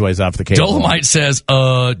goes sideways off the cable. Dolomite says,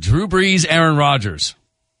 Drew Brees, Aaron Rodgers.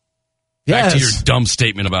 Back to your dumb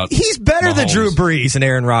statement about He's better Mahomes. than Drew Brees and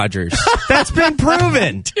Aaron Rodgers. That's been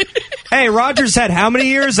proven. Hey, Rodgers had how many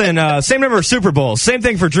years and same number of Super Bowls. Same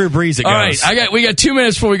thing for Drew Brees. All right, we got 2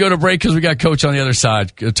 minutes before we go to break because we got Coach on the other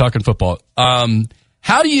side talking football.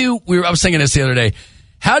 How do you? I was thinking this the other day.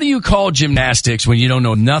 How do you call gymnastics when you don't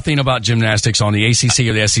know nothing about gymnastics on the ACC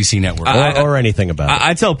or the SEC network or anything about it?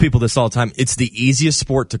 I tell people this all the time. It's the easiest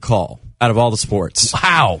sport to call out of all the sports.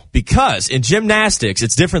 How? Because in gymnastics,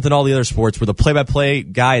 it's different than all the other sports where the play-by-play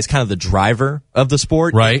guy is kind of the driver of the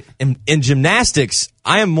sport. Right. In gymnastics,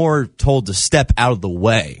 I am more told to step out of the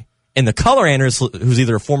way. And the color analyst, who's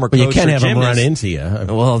either a former coach or you can't have gymnast, him run into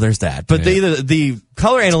you. Well, there's that. But the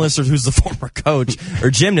color analyst, who's the former coach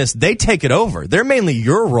or gymnast, they take it over. They're mainly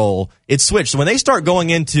your role. It's switched. So when they start going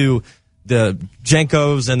into the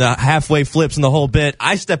Jenkos and the halfway flips and the whole bit,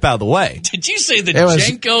 I step out of the way. Did you say the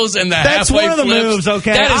Jenkos and the halfway flips? That's one of the moves,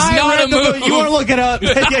 okay? That is not a move. You want to look it up?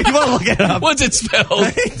 Yeah, you want to look it up. What's it spelled?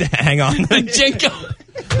 Hang on. The Jenko.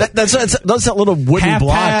 That's that little wooden Half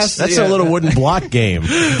blocks. pass, That's a little wooden block game.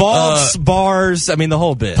 Vaults, bars, I mean the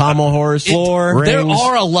whole bit. Pommel horse, floor. Rings. There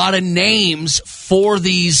are a lot of names for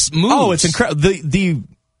these moves. Oh, it's incredible. The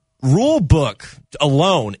rule book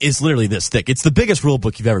alone is literally this thick. It's the biggest rule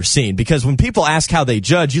book you've ever seen because when people ask how they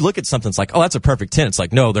judge, you look at something, it's like, oh, that's a perfect 10. It's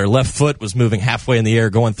like, no, their left foot was moving halfway in the air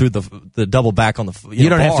going through the double back on the You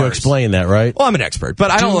don't bars. have to explain that, right? Well, I'm an expert,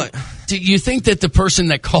 but I don't... Do you think that the person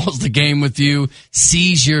that calls the game with you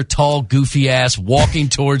sees your tall, goofy ass walking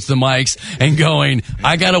towards the mics and going,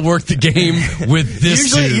 I got to work the game with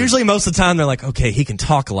this dude? Usually most of the time they're like, okay, he can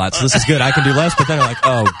talk a lot, so this is good. I can do less, but then they're like,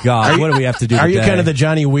 oh, God, what do we have to do Are today? you kind of the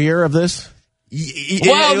Johnny Weir of this?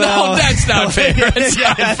 Well, no, that's not fair. That's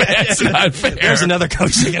not fair. There's another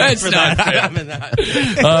coach. That's not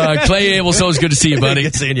fair. Clay Abel, so it's good to see you, buddy.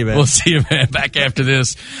 Good seeing you, man. We'll see you, man, back after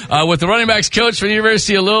this. With the running backs coach for the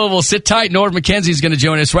University of Louisville, sit tight. Nord McKenzie's going to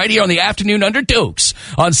join us right here on the afternoon Underdogs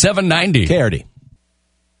on 790. KRD.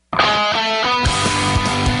 All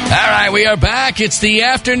right, we are back. It's the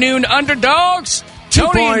afternoon Underdogs.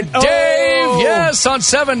 Tony and Dave, Yes, on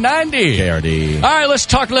 790. KRD. All right, let's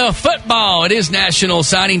talk a little football. It is National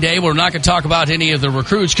Signing Day. We're not going to talk about any of the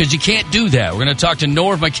recruits because you can't do that. We're going to talk to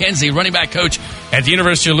Norv McKenzie, running back coach at the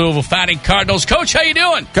University of Louisville Fighting Cardinals. Coach, how you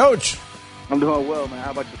doing? Coach. I'm doing well, man.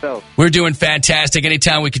 How about yourself? We're doing fantastic.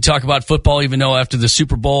 Anytime we can talk about football, even though after the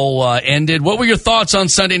Super Bowl ended. What were your thoughts on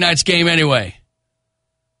Sunday night's game anyway?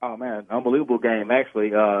 Oh, man, unbelievable game,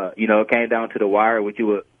 actually. It came down to the wire, which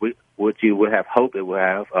you would have hoped it would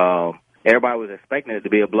have. Everybody was expecting it to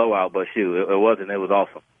be a blowout, but shoot, it wasn't. It was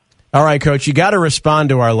awesome. All right, Coach, you got to respond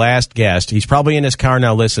to our last guest. He's probably in his car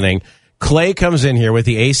now listening. Clay comes in here with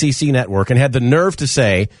the ACC Network and had the nerve to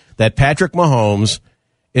say that Patrick Mahomes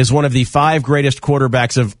is one of the 5 greatest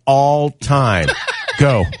quarterbacks of all time.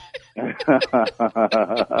 Go.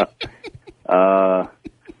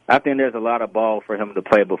 I think there's a lot of ball for him to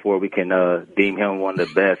play before we can deem him one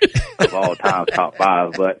of the best of all time, top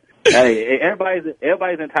 5. But hey,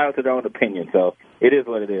 everybody's entitled to their own opinion, so it is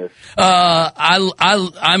what it is.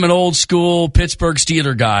 I'm an old school Pittsburgh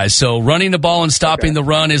Steeler guy, so running the ball and stopping the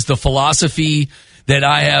run is the philosophy that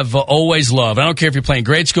I have always loved. I don't care if you're playing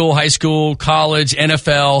grade school, high school, college,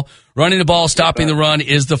 NFL. Running the ball, stopping the run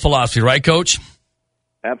is the philosophy, right, Coach?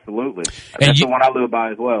 Absolutely. That's the one I live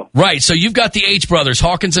by as well. Right. So you've got the H brothers,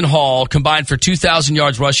 Hawkins and Hall, combined for 2,000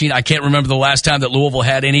 yards rushing. I can't remember the last time that Louisville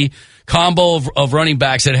had any combo of running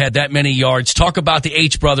backs that had that many yards. Talk about the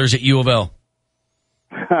H brothers at U of L.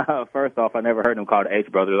 First off, I never heard them called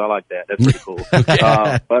H brothers. I like that. That's pretty cool.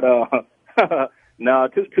 No,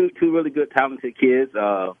 two really good, talented kids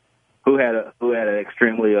who had an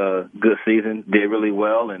extremely good season, did really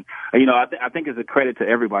well, and I think it's a credit to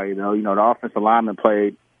everybody though. The offensive linemen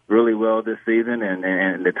played really well this season,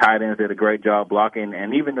 and the tight ends did a great job blocking,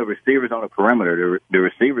 and even the receivers on the perimeter, the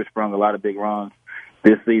receivers sprung a lot of big runs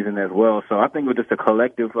this season as well. So I think it was just a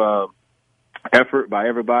collective effort by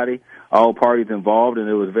everybody, all parties involved, and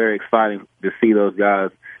it was very exciting to see those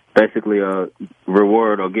guys basically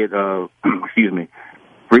reward or get,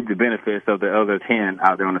 reap the benefits of the other 10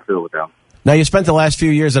 out there on the field with them. Now, you spent the last few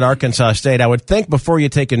years at Arkansas State. I would think before you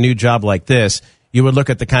take a new job like this, you would look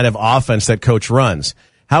at the kind of offense that Coach runs.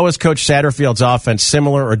 How is Coach Satterfield's offense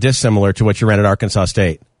similar or dissimilar to what you ran at Arkansas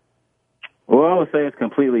State? Well, I would say it's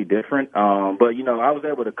completely different. But, I was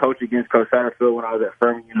able to coach against Coach Satterfield when I was at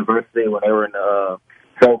Furman University, when they were in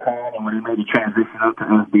SoCon, and when they made the transition up to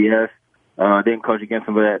FBS. Didn't coach against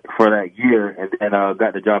him for that year, and then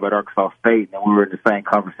got the job at Arkansas State, and we were in the same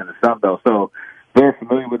conference in the Sun Belt. So very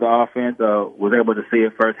familiar with the offense, was able to see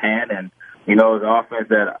it firsthand, and it's an offense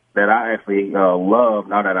that I actually love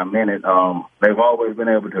now that I'm in it. They've always been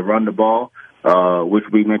able to run the ball, which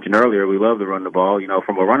we mentioned earlier. We love to run the ball.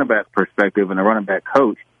 From a running back perspective and a running back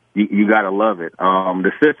coach, you got to love it.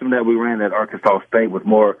 The system that we ran at Arkansas State was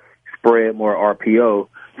more spread, more RPO.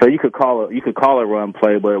 So you could call a run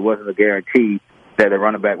play, but it wasn't a guarantee that the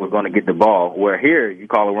running back was going to get the ball. Where here, you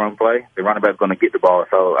call a run play, the running back's going to get the ball.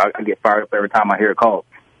 So I get fired up every time I hear it called.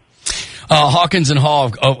 Hawkins and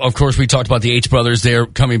Hall, of course, we talked about the H brothers. They're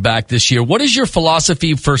coming back this year. What is your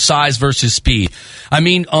philosophy for size versus speed? I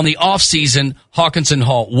mean, on the off season, Hawkins and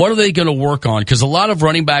Hall, what are they going to work on? Because a lot of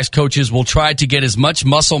running backs coaches will try to get as much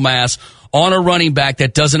muscle mass on a running back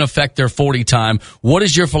that doesn't affect their 40 time. What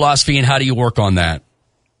is your philosophy and how do you work on that?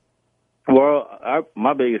 Well,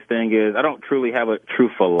 my biggest thing is I don't truly have a true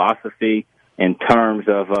philosophy in terms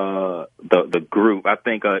of the group. I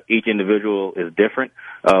think each individual is different.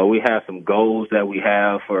 We have some goals that we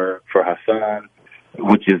have for Hassan,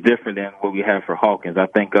 which is different than what we have for Hawkins. I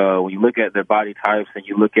think when you look at their body types and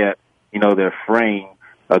you look at their frame,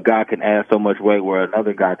 a guy can add so much weight where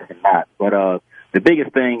another guy cannot. But the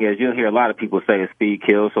biggest thing is you'll hear a lot of people say speed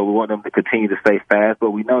kills, so we want them to continue to stay fast,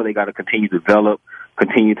 but we know they got to continue to develop,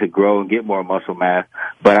 continue to grow and get more muscle mass.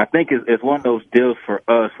 But I think it's one of those deals for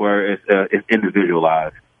us where it's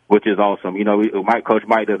individualized, which is awesome. Coach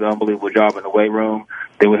Mike does an unbelievable job in the weight room.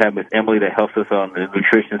 Then we have Miss Emily that helps us on the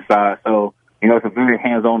nutrition side. So, it's a very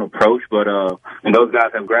hands-on approach, but and those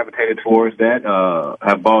guys have gravitated towards that,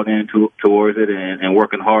 have bought in towards it and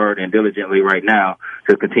working hard and diligently right now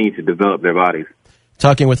to continue to develop their bodies.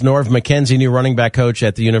 Talking with Norv McKenzie, new running back coach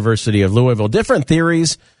at the University of Louisville. Different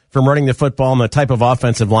theories from running the football and the type of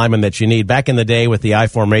offensive lineman that you need. Back in the day with the I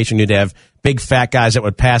formation, you'd have big fat guys that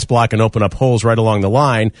would pass block and open up holes right along the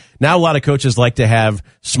line. Now a lot of coaches like to have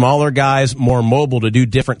smaller guys, more mobile to do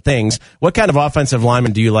different things. What kind of offensive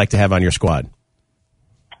lineman do you like to have on your squad?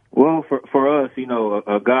 Well, for us,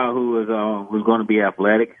 a guy who is who's going to be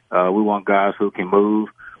athletic. We want guys who can move.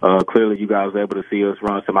 Clearly, you guys were able to see us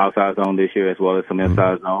run some outside zone this year as well as some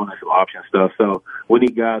inside zone and some option stuff. So we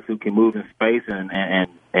need guys who can move in space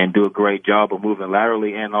and do a great job of moving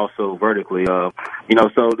laterally and also vertically. So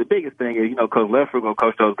the biggest thing is, Coach Leffler will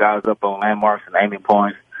coach those guys up on landmarks and aiming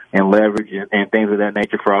points and leverage and things of that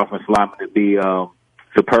nature for offensive linemen to be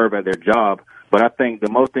superb at their job. But I think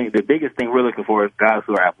the biggest thing we're looking for is guys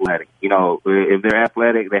who are athletic. If they're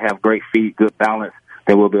athletic, they have great feet, good balance,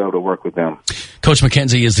 then we'll be able to work with them. Coach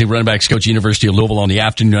McKenzie is the running backs coach at University of Louisville on the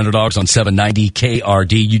afternoon Underdogs on 790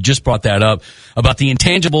 KRD. You just brought that up about the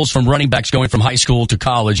intangibles from running backs going from high school to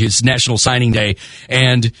college. It's National Signing Day,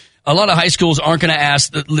 and a lot of high schools aren't going to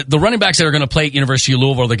ask the running backs that are going to play at University of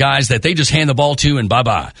Louisville are the guys that they just hand the ball to and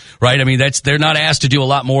bye-bye, right? I mean, they're not asked to do a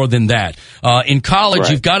lot more than that. In college,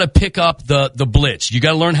 right, you've got to pick up the blitz. You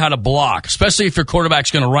got to learn how to block, especially if your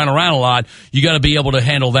quarterback's going to run around a lot. You got to be able to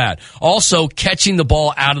handle that. Also, catching the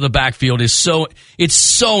ball out of the backfield is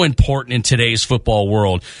so important in today's football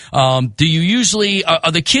world. Do you usually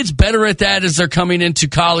are the kids better at that as they're coming into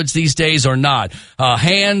college these days or not?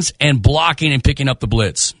 Hands and blocking and picking up the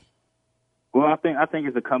blitz. Well, I think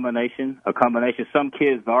it's a combination. Some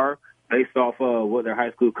kids are based off of what their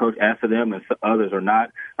high school coach asks of them, and others are not.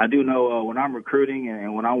 I do know when I'm recruiting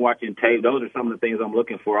and when I'm watching tape, those are some of the things I'm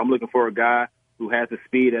looking for. I'm looking for a guy who has the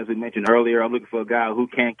speed, as we mentioned earlier. I'm looking for a guy who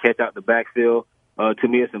can catch out the backfield. To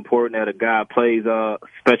me, it's important that a guy plays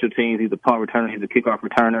special teams. He's a punt returner. He's a kickoff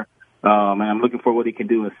returner. And I'm looking for what he can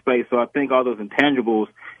do in space. So I think all those intangibles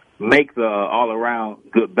make the all-around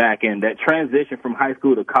good back end. That transition from high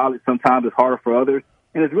school to college sometimes is harder for others,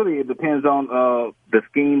 and it depends on the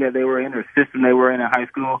scheme that they were in or system they were in high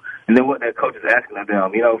school, and then what that coach is asking of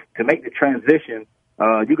them. To make the transition,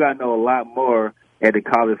 you got to know a lot more at the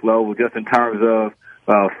college level, just in terms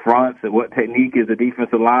of fronts and what technique is a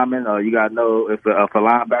defensive lineman. You got to know if a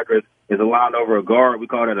linebacker is aligned over a guard. We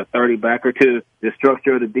call that a 30-backer to the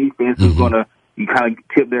structure of the defense. Who's going to you kind of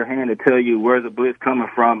tip their hand to tell you where's the blitz coming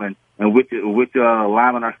from and which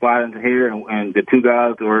linemen are sliding here and the two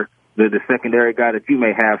guys or the secondary guy that you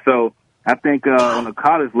may have. So I think on the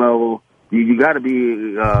college level, you got to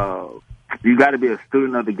be a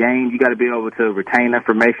student of the game. You got to be able to retain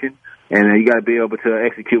information, and you got to be able to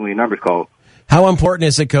execute when your number's called. How important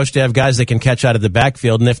is it, Coach, to have guys that can catch out of the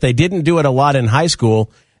backfield? And if they didn't do it a lot in high school,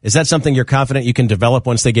 is that something you're confident you can develop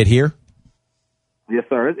once they get here? Yes,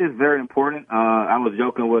 sir. It's very important. I was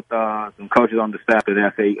joking with some coaches on the staff today.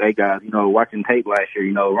 I say, hey, guys, watching tape last year,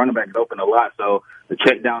 running backs open a lot. So the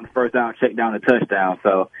check down, the first down, check down, the touchdown.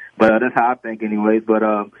 So, but that's how I think anyways. But,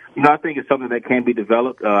 I think it's something that can be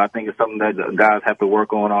developed. I think it's something that guys have to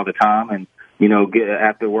work on all the time. And, get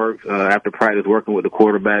after work, after practice, working with the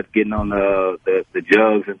quarterbacks, getting on the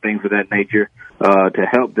jugs and things of that nature to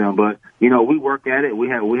help them. But, we work at it. We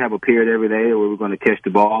have a period every day where we're going to catch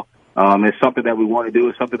the ball. It's something that we want to do.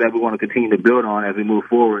 It's something that we want to continue to build on as we move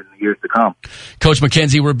forward in the years to come. Coach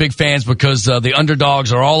McKenzie, we're big fans because the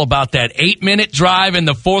Underdogs are all about that 8-minute drive in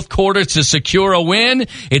the fourth quarter to secure a win.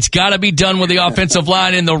 It's got to be done with the offensive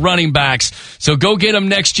line and the running backs. So go get them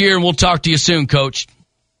next year, and we'll talk to you soon, Coach.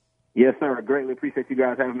 Yes, sir. I greatly appreciate you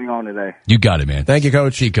guys having me on today. You got it, man. Thank you,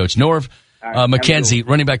 Coach. See you, Coach Norv. McKenzie,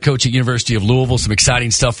 running back coach at University of Louisville. Some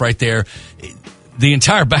exciting stuff right there. The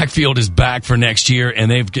entire backfield is back for next year,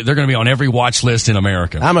 and they're going to be on every watch list in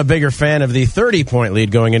America. I'm a bigger fan of the 30-point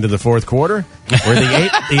lead going into the fourth quarter, where the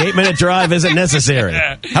 8-minute drive isn't necessary.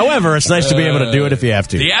 However, it's nice to be able to do it if you have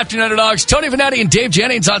to. The afternoon Underdogs, Tony Vanetti and Dave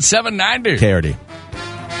Jennings on 790 KRD.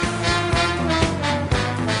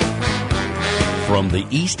 From the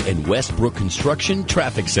East and Westbrook Construction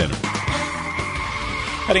Traffic Center.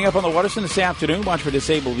 Heading up on the Waterston this afternoon, watch for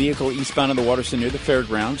disabled vehicle eastbound on the Waterston near the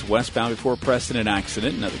fairgrounds. Westbound before Preston, an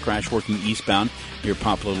accident. Another crash working eastbound near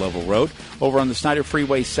Poplar Level Road. Over on the Snyder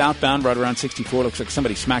Freeway southbound, right around 64. Looks like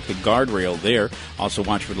somebody smacked the guardrail there. Also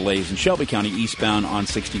watch for delays in Shelby County eastbound on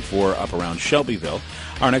 64 up around Shelbyville.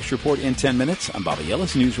 Our next report in 10 minutes. I'm Bobby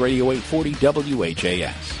Ellis, News Radio 840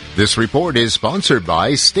 WHAS. This report is sponsored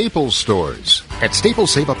by Staples Stores. At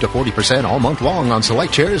Staples, save up to 40% all month long on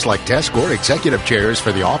select chairs like desk or executive chairs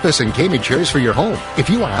for the office and gaming chairs for your home. If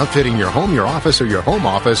you are outfitting your home, your office, or your home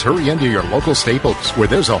office, hurry into your local Staples, where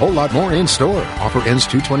there's a whole lot more in store. Offer ends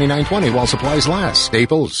 2/29/20 while supplies last.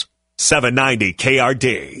 Staples. 790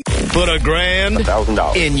 KRD. Put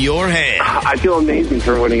 $1,000 in your hand. I feel amazing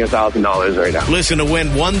for winning $1,000 right now. Listen to win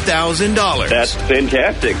 $1,000. That's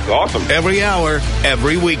fantastic. Awesome. Every hour,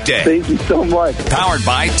 every weekday. Thank you so much. Powered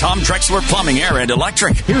by Tom Drexler Plumbing, Air, and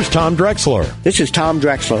Electric. Here's Tom Drexler. This is Tom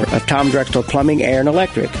Drexler of Tom Drexler Plumbing, Air, and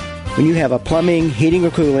Electric. When you have a plumbing, heating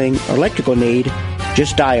or cooling, or electrical need,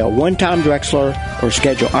 Just dial 1-Tom Drexler or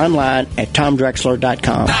schedule online at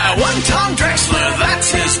tomdrexler.com. One Tom Drexler,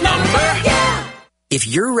 that's his number. Yeah. If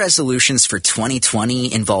your resolutions for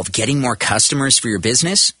 2020 involve getting more customers for your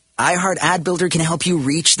business, iHeart Ad Builder can help you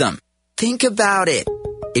reach them. Think about it.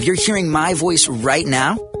 If you're hearing my voice right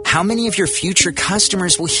now, how many of your future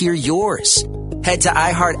customers will hear yours? Head to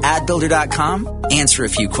iHeartAdBuilder.com, answer a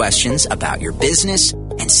few questions about your business,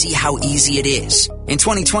 and see how easy it is. In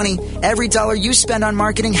 2020, every dollar you spend on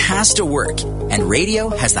marketing has to work, and radio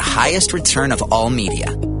has the highest return of all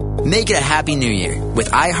media. Make it a happy new year with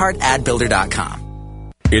iHeartAdBuilder.com.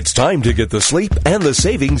 It's time to get the sleep and the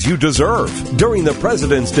savings you deserve during the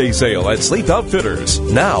President's Day sale at Sleep Outfitters.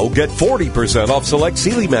 Now get 40% off select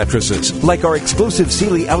Sealy mattresses, like our exclusive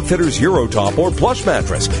Sealy Outfitters Eurotop or Plush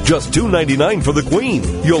mattress, just $299 for the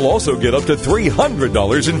Queen. You'll also get up to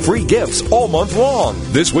 $300 in free gifts all month long.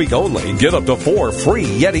 This week only, get up to 4 free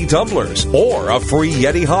Yeti tumblers or a free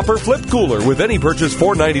Yeti Hopper flip cooler with any purchase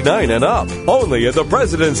 $4.99 and up. Only at the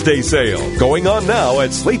President's Day sale, going on now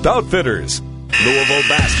at Sleep Outfitters. Louisville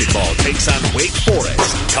basketball takes on Wake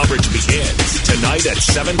Forest. Coverage begins tonight at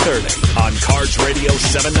 7:30 on Cards Radio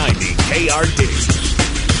 790 KRD.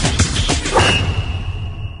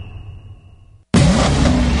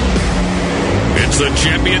 It's the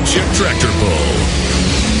Championship Tractor Pull.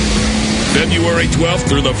 February 12th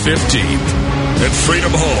through the 15th at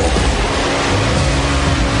Freedom Hall.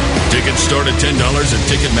 Tickets start at $10 at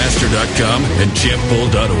Ticketmaster.com and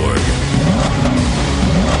champpull.org.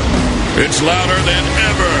 It's louder than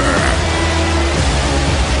ever.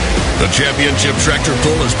 The Championship Tractor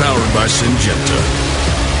Pull is powered by Syngenta.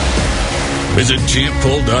 Visit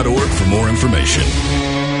champpull.org for more information.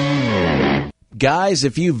 Guys,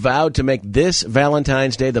 if you vowed to make this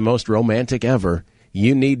Valentine's Day the most romantic ever,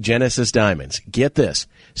 you need Genesis Diamonds. Get this.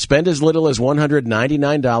 Spend as little as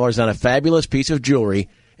 $199 on a fabulous piece of jewelry,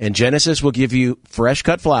 and Genesis will give you fresh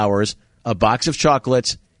cut flowers, a box of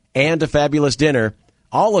chocolates, and a fabulous dinner.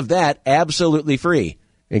 All of that absolutely free.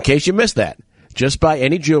 In case you missed that, just buy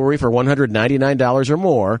any jewelry for $199 or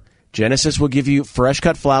more. Genesis will give you fresh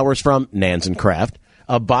cut flowers from Nans & Craft,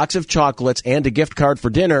 a box of chocolates, and a gift card for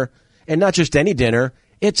dinner. And not just any dinner.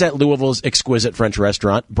 It's at Louisville's exquisite French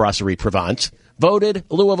restaurant, Brasserie Provence, voted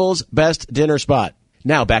Louisville's best dinner spot.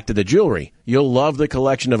 Now back to the jewelry. You'll love the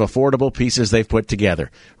collection of affordable pieces they've put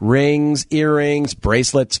together. Rings, earrings,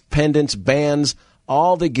 bracelets, pendants, bands,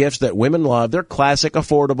 all the gifts that women love. They're classic,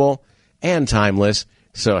 affordable, and timeless.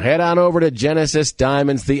 So head on over to Genesis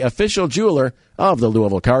Diamonds, the official jeweler of the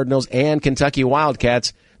Louisville Cardinals and Kentucky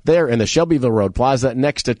Wildcats. They're in the Shelbyville Road Plaza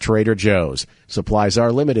next to Trader Joe's. Supplies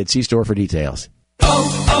are limited. See store for details.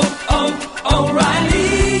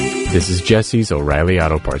 O'Reilly. This is Jesse's O'Reilly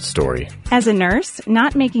Auto Parts story. As a nurse,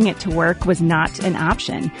 not making it to work was not an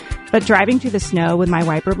option. But driving through the snow with my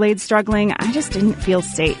wiper blades struggling, I just didn't feel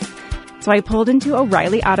safe. So I pulled into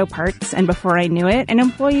O'Reilly Auto Parts, and before I knew it, an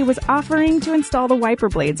employee was offering to install the wiper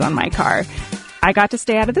blades on my car. I got to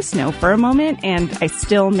stay out of the snow for a moment, and I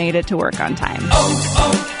still made it to work on time.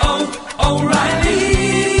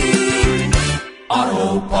 O'Reilly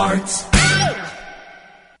Auto Parts.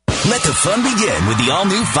 Let the fun begin with the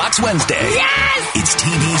all-new Fox Wednesday. Yes! It's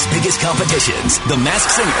TV's biggest competitions, The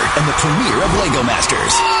Masked Singer and the premiere of Lego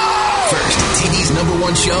Masters. First, TV's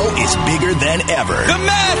 #1 show is bigger than ever. The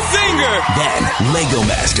Masked Singer! Then, Lego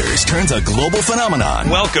Masters turns a global phenomenon.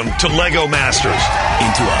 Welcome to Lego Masters.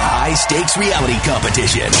 Into a high-stakes reality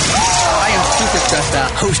competition. I am super stressed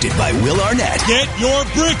out. Hosted by Will Arnett. Get your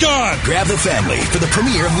brick on! Grab the family for the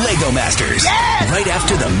premiere of Lego Masters. Yes! Right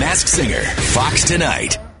after The Masked Singer. Fox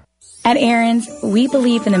tonight. At Aaron's, we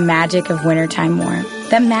believe in the magic of wintertime warmth.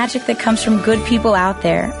 That magic that comes from good people out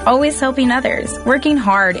there, always helping others, working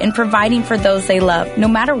hard, and providing for those they love, no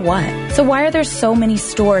matter what. So why are there so many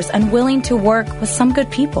stores unwilling to work with some good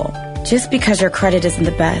people? Just because your credit isn't the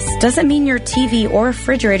best doesn't mean your TV or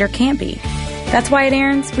refrigerator can't be. That's why at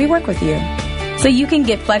Aaron's, we work with you. So you can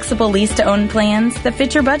get flexible lease-to-own plans that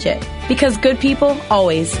fit your budget. Because good people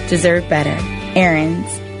always deserve better.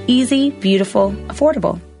 Aaron's. Easy, beautiful,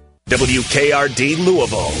 affordable. WKRD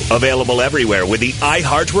Louisville. Available everywhere with the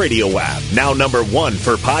iHeartRadio app. Now #1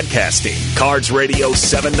 for podcasting. Cards Radio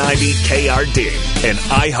 790 KRD. An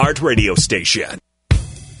iHeartRadio station.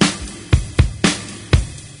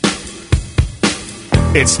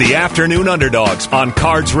 It's the afternoon Underdogs on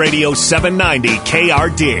Cards Radio 790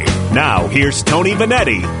 KRD. Now, here's Tony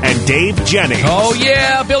Vanetti and Dave Jennings. Oh,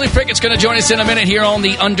 yeah. Billy Pickett's going to join us in a minute here on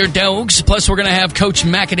the Underdogs. Plus, we're going to have Coach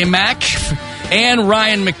Mackety Mac and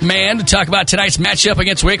Ryan McMahon to talk about tonight's matchup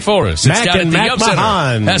against Wake Forest. Mac and Mac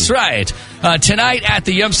Mahan. That's right. Tonight at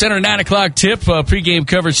the Yum Center, 9 o'clock tip. Pregame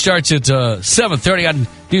coverage starts at 7:30 on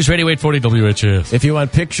News Radio 840 WHS. If you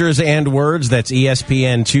want pictures and words, that's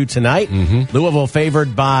ESPN2 tonight. Louisville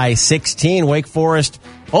favored by 16. Wake Forest,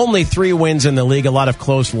 only 3 wins in the league, a lot of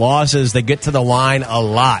close losses. They get to the line a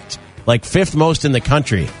lot, like 5th most in the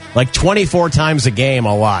country, like 24 times a game,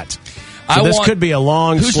 a lot. So this could be a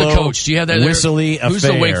long, slow, the coach? Do you have that whistly affair. Who's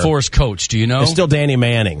the Wake Forest coach? Do you know? It's still Danny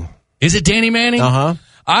Manning. Is it Danny Manning? Uh-huh.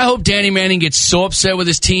 I hope Danny Manning gets so upset with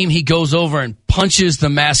his team, he goes over and punches the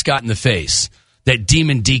mascot in the face. That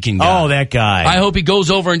Demon Deacon guy. Oh, that guy. I hope he goes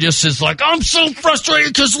over and just says, like, I'm so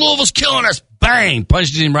frustrated because Louisville's killing us. Bang!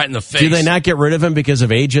 Punches him right in the face. Do they not get rid of him because of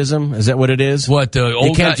ageism? Is that what it is? What, the old guy?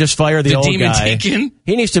 You can't just fire the old Demon guy. Deacon?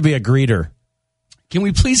 He needs to be a greeter. Can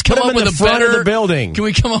we please come up with a front better of the building? Can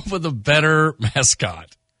we come up with a better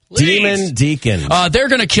mascot? Please. Demon Deacon. They're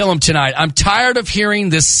going to kill him tonight. I'm tired of hearing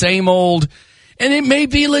this same old, and it may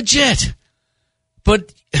be legit,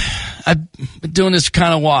 but I've been doing this for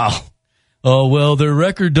kind of a while. Oh, well, their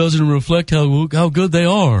record doesn't reflect how good they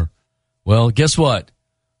are. Well, guess what?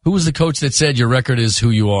 Who was the coach that said your record is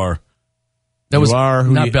who you are? That was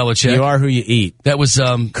not Belichick. You are who you eat. That was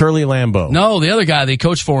Curly Lambeau. No, the other guy. They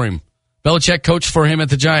coached for him. Belichick coached for him at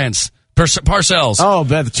the Giants. Parcells. Oh,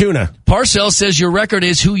 the tuna. Parcells says your record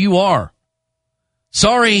is who you are.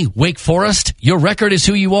 Sorry, Wake Forest. Your record is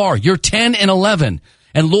who you are. You're 10-11,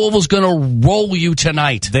 and Louisville's going to roll you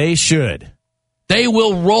tonight. They should. They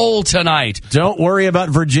will roll tonight. Don't worry about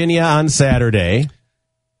Virginia on Saturday.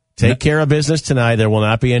 Take care of business tonight. There will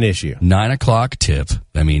not be an issue. 9 o'clock tip.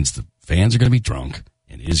 That means the fans are going to be drunk,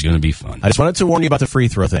 and it is going to be fun. I just wanted to warn you about the free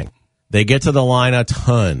throw thing. They get to the line a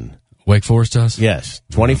ton. Wake Forest does? Yes,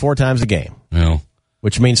 24 times a game. Well,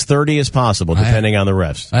 which means 30 is possible, depending on the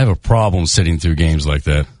refs. I have a problem sitting through games like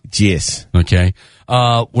that. Yes. Okay.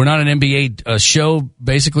 We're not an NBA show,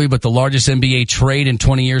 basically, but the largest NBA trade in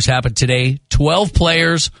 20 years happened today. 12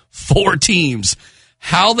 players, 4 teams.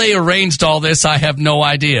 How they arranged all this, I have no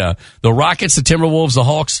idea. The Rockets, the Timberwolves, the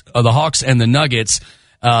Hawks, and the Nuggets.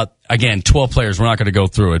 Again, 12 players. We're not going to go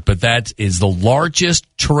through it, but that is the largest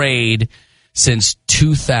trade since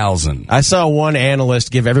 2000. I saw one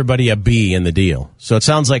analyst give everybody a B in the deal. So it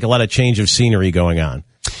sounds like a lot of change of scenery going on.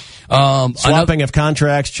 Swapping of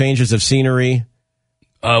contracts, changes of scenery.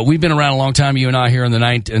 We've been around a long time, you and I, here in the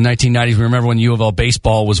 1990s. We remember when U of L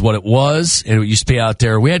baseball was what it was, and it used to be out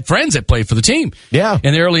there. We had friends that played for the team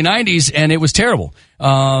in the early 90s, and it was terrible.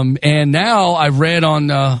 And now I've read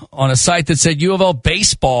on a site that said U of L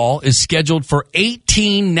baseball is scheduled for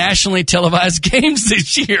 18 nationally televised games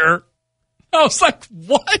this year. I was like,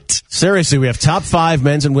 what? Seriously, we have top 5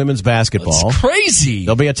 men's and women's basketball. That's crazy.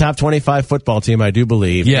 There'll be a top 25 football team, I do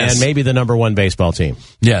believe. Yes. And maybe the number 1 baseball team.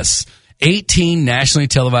 Yes. 18 nationally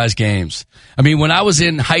televised games. I mean, when I was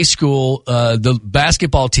in high school, the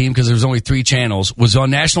basketball team, because there was only 3 channels, was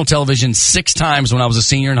on national television 6 times when I was a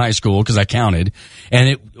senior in high school, because I counted.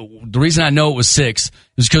 And the reason I know it was 6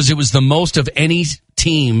 is because it was the most of any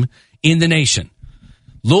team in the nation.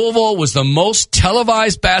 Louisville was the most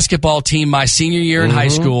televised basketball team my senior year in high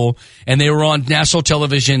school, and they were on national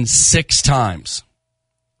television 6 times.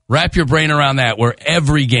 Wrap your brain around that, where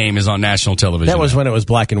every game is on national television. That was when it was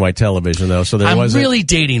black and white television, though. So I'm really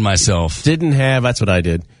dating myself. Didn't have, that's what I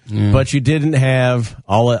did. But you didn't have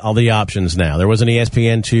all the options now. There wasn't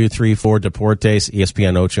ESPN 2, 3, 4, Deportes,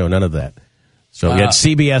 ESPN Ocho, none of that. So we had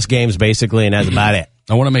CBS games, basically, and that's about it.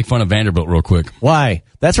 I want to make fun of Vanderbilt real quick. Why?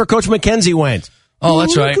 That's where Coach McKenzie went. Oh,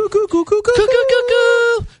 that's right.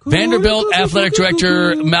 Vanderbilt athletic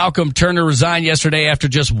director Malcolm Turner resigned yesterday after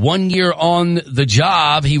just 1 year on the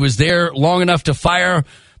job. He was there long enough to fire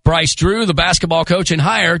Bryce Drew, the basketball coach, and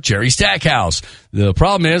hire Jerry Stackhouse. The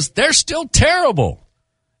problem is they're still terrible.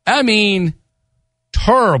 I mean,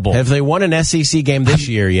 terrible. Have they won an SEC game this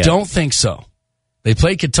year yet? Don't think so. They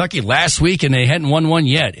played Kentucky last week, and they hadn't won one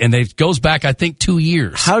yet. And it goes back, I think, 2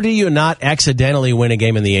 years. How do you not accidentally win a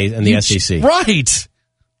game in the SEC? Right.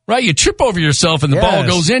 You trip over yourself, and the ball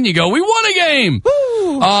goes in. You go, we won a game.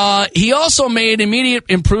 He also made immediate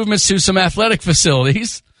improvements to some athletic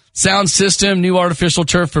facilities. Sound system, new artificial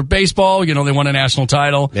turf for baseball. You know, they won a national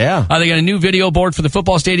title. Yeah. They got a new video board for the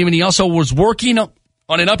football stadium, and he also was working on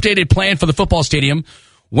an updated plan for the football stadium.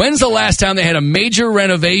 When's the last time they had a major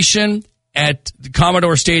renovation at the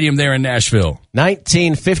Commodore Stadium there in Nashville?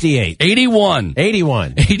 1958.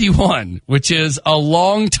 81, which is a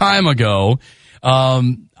long time ago.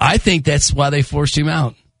 I think that's why they forced him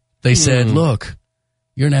out. They said, look,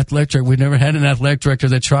 you're an athletic director. We've never had an athletic director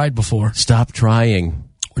that tried before. Stop trying.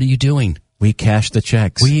 What are you doing? We cash the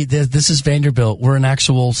checks. This is Vanderbilt. We're an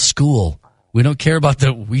actual school. We don't care about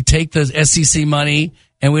we take the SEC money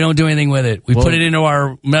and we don't do anything with it. We put it into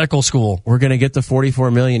our medical school. We're going to get the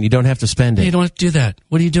 $44 million. You don't have to spend it. You don't have to do that.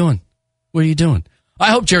 What are you doing? What are you doing? I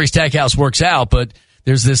hope Jerry Stackhouse works out, but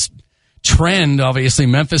there's this trend. Obviously,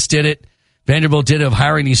 Memphis did it. Vanderbilt did it, of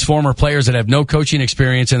hiring these former players that have no coaching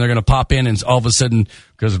experience, and they're going to pop in and all of a sudden,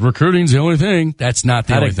 because recruiting's the only thing, that's not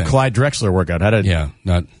the only thing. How did Clyde Drexler work out? How did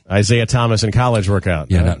not Isaiah Thomas in college work out?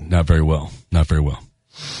 Yeah, not very well. Not very well.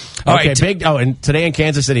 All okay, right. and today in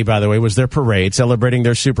Kansas City, by the way, was their parade celebrating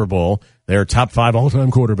their Super Bowl, their top 5 all-time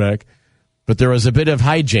quarterback. But there was a bit of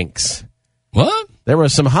hijinks. What? There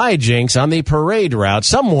was some hijinks on the parade route.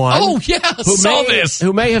 Someone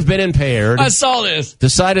who may have been impaired. I saw this.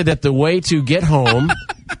 Decided that the way to get home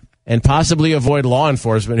and possibly avoid law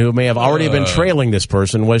enforcement, who may have already been trailing this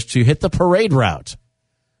person, was to hit the parade route.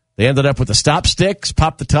 They ended up with the stop sticks,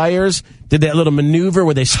 popped the tires, did that little maneuver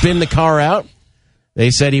where they spin the car out. They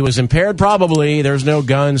said he was impaired, probably. There's no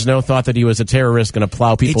guns, no thought that he was a terrorist going to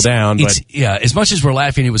plow people down. But yeah, as much as we're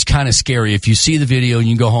laughing, it was kind of scary. If you see the video, you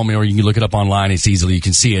can go home or you can look it up online. It's easily, you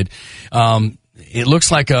can see it. It looks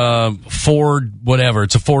like a Ford, whatever.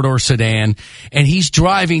 It's a 4-door sedan. And he's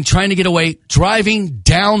trying to get away, driving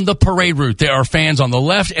down the parade route. There are fans on the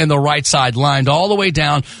left and the right side lined all the way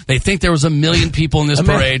down. They think there was 1 million people in this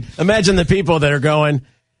parade. Imagine the people that are going,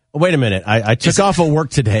 wait a minute, I took off of work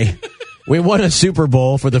today. We won a Super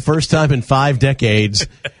Bowl for the first time in 5 decades,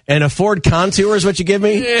 and a Ford Contour is what you give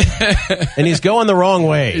me? Yeah. And he's going the wrong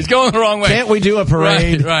way. He's going the wrong way. Can't we do a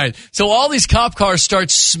parade? Right. So all these cop cars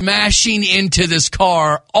start smashing into this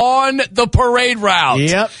car on the parade route.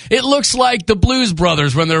 Yep. It looks like the Blues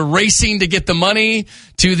Brothers when they're racing to get the money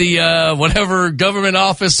to the whatever government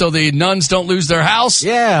office so the nuns don't lose their house.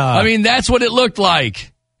 Yeah. I mean, that's what it looked like.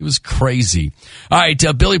 It was crazy. All right,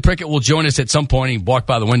 Billy Prickett will join us at some point. He walked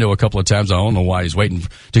by the window a couple of times. I don't know why he's waiting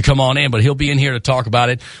to come on in, but he'll be in here to talk about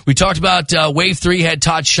it. We talked about Wave 3 had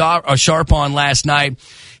Todd Sharp on last night.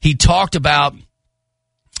 He talked about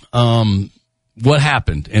what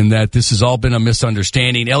happened and that this has all been a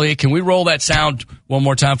misunderstanding. Elliot, can we roll that sound one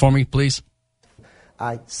more time for me, please?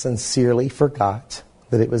 I sincerely forgot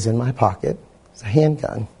that it was in my pocket. It's a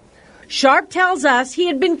handgun. Sharp tells us he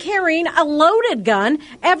had been carrying a loaded gun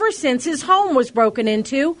ever since his home was broken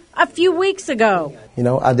into a few weeks ago. You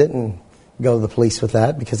know, I didn't go to the police with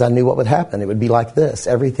that because I knew what would happen. It would be like this.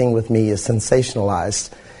 Everything with me is sensationalized.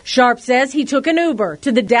 Sharp says he took an Uber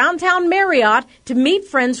to the downtown Marriott to meet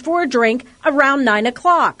friends for a drink around 9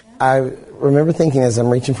 o'clock. I remember thinking as I'm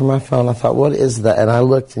reaching for my phone, I thought, what is that? And I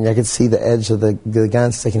looked and I could see the edge of the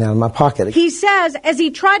gun sticking out of my pocket. He says as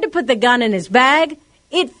he tried to put the gun in his bag,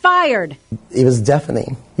 it fired. It was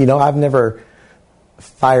deafening. You know, I've never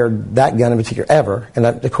fired that gun in particular ever, and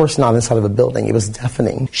of course not inside of a building. It was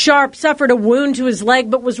deafening. Sharp suffered a wound to his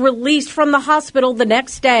leg but was released from the hospital the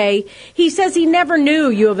next day. He says he never knew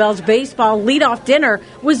U of L's baseball leadoff dinner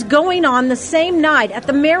was going on the same night at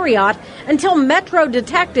the Marriott until Metro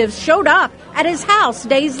detectives showed up at his house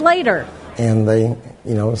days later. And they,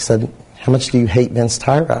 said, "How much do you hate Vince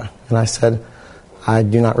Tyra?" And I said, "I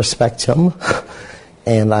do not respect him."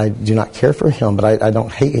 And I do not care for him, but I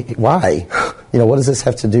don't hate. Why? What does this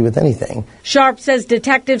have to do with anything? Sharp says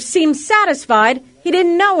detectives seemed satisfied he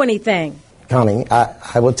didn't know anything. Connie,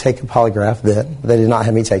 I would take a polygraph then. They did not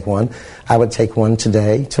have me take one. I would take one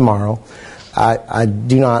today, tomorrow. I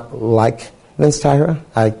do not like Vince Tyra.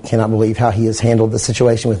 I cannot believe how he has handled the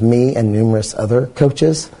situation with me and numerous other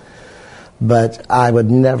coaches. But I would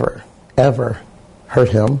never, ever hurt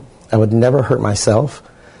him. I would never hurt myself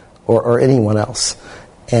or anyone else.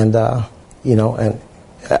 And, and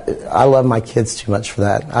I love my kids too much for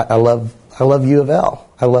that. I love U of L.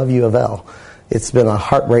 I love U of L. It's been a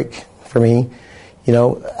heartbreak for me.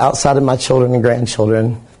 Outside of my children and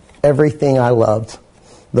grandchildren, everything I loved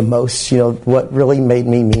the most, what really made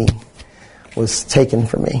me me was taken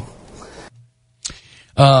from me.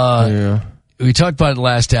 We talked about it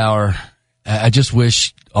last hour. I just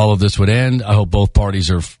wish all of this would end. I hope both parties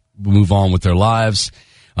move on with their lives.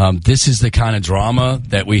 This is the kind of drama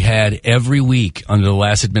that we had every week under the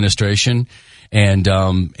last administration, and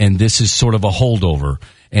this is sort of a holdover.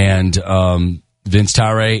 And Vince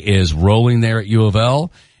Tyra is rolling there at U of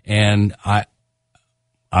L, and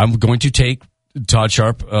I'm going to take Todd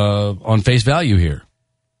Sharp on face value here.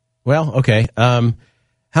 Well, okay.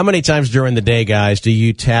 How many times during the day, guys, do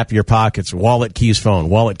you tap your pockets, wallet, keys, phone,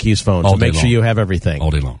 to make sure you have everything? All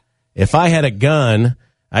day long. If I had a gun,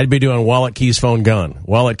 I'd be doing wallet, keys, phone, gun.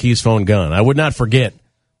 Wallet, keys, phone, gun. I would not forget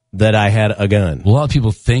that I had a gun. A lot of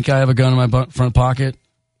people think I have a gun in my front pocket.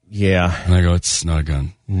 Yeah. And I go, it's not a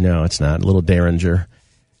gun. No, it's not. A little Derringer.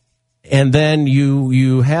 And then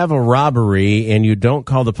you have a robbery and you don't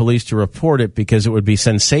call the police to report it because it would be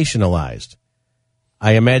sensationalized.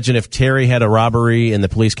 I imagine if Terry had a robbery and the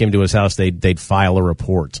police came to his house, they'd file a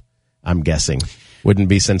report, I'm guessing. Wouldn't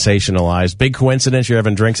be sensationalized. Big coincidence you're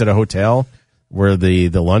having drinks at a hotel where the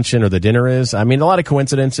luncheon or the dinner is. I mean, a lot of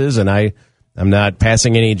coincidences, and I'm not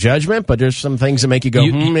passing any judgment, but there's some things that make you go,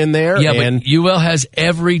 in there. Yeah, and but UL has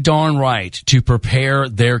every darn right to prepare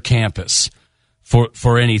their campus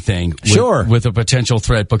for anything with a potential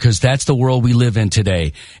threat, because that's the world we live in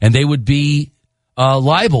today. And they would be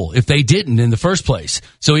liable if they didn't in the first place.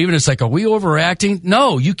 So even it's like, are we overreacting?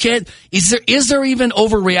 No, you can't. Is there even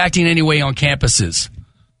overreacting anyway on campuses?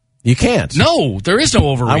 You can't. No, there is no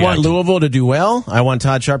overreacting. I want Louisville to do well. I want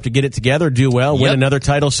Todd Sharp to get it together, do well, win another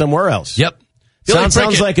title somewhere else. Yep.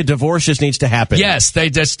 Sounds like a divorce just needs to happen. Yes,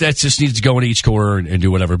 that just needs to go in each quarter and do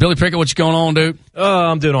whatever. Billy Prickett, what's going on, dude?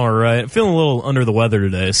 I'm doing all right. Feeling a little under the weather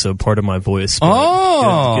today, so part of my voice.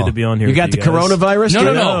 Good to be on here. You got the coronavirus?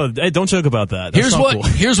 No. Hey, don't joke about that.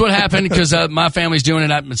 Here's what happened, because my family's doing it.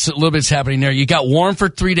 A little bit's happening there. You got warm for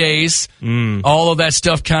 3 days. All of that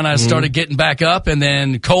stuff kind of started getting back up, and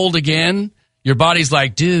then cold again. Your body's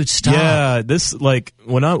like, dude, stop. Yeah, this, like,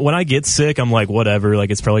 when I get sick, I'm like, whatever,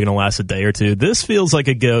 like, it's probably going to last a day or two. This feels like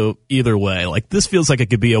it go either way. Like, this feels like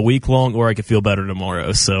it could be a week long, or I could feel better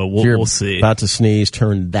tomorrow. So we'll see. About to sneeze,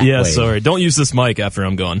 turn that way. Yeah, sorry. Don't use this mic after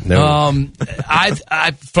I'm gone. No.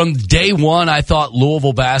 I from day one, I thought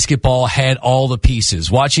Louisville basketball had all the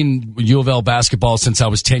pieces. Watching U of L basketball since I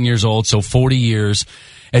was 10 years old, so 40 years.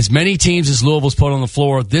 As many teams as Louisville's put on the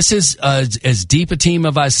floor, this is as deep a team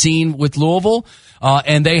as I've seen with Louisville,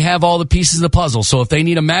 and they have all the pieces of the puzzle. So if they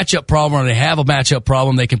need a matchup problem or they have a matchup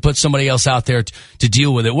problem, they can put somebody else out there to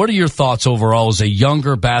deal with it. What are your thoughts overall as a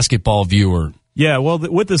younger basketball viewer? Yeah, well,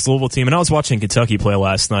 with this Louisville team, and I was watching Kentucky play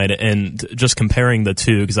last night, and just comparing the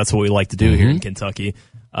two, because that's what we like to do here in Kentucky.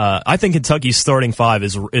 I think Kentucky's starting five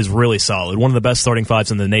is really solid. One of the best starting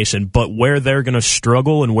fives in the nation. But where they're going to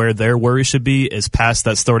struggle and where their worry should be is past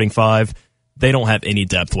that starting five. They don't have any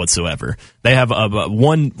depth whatsoever. They have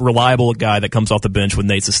one reliable guy that comes off the bench with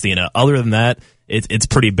Nate Sestina. Other than that, it's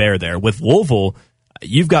pretty bare there. With Louisville,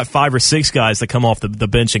 you've got 5 or 6 guys that come off the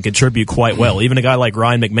bench and contribute quite well. Even a guy like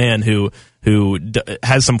Ryan McMahon, who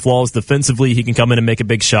has some flaws defensively, he can come in and make a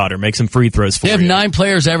big shot or make some free throws for you. They have 9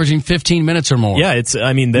 players averaging 15 minutes or more. Yeah,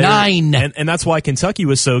 9. And that's why Kentucky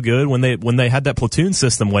was so good when they had that platoon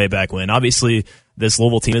system way back when. Obviously, this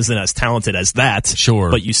Louisville team isn't as talented as that. Sure.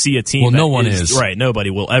 But you see a team no one is. Right, nobody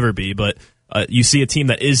will ever be, but you see a team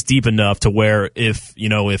that is deep enough to where if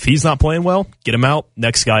he's not playing well, get him out,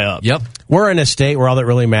 next guy up. Yep. We're in a state where all that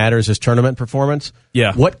really matters is tournament performance.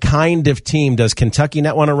 Yeah. What kind of team does Kentucky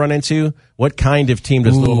not want to run into? What kind of team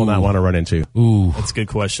does Louisville not want to run into? Ooh. That's a good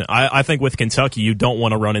question. I think with Kentucky, you don't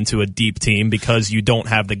want to run into a deep team because you don't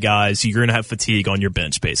have the guys. You're going to have fatigue on your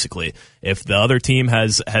bench, basically. If the other team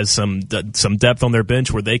has some depth on their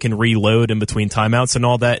bench where they can reload in between timeouts and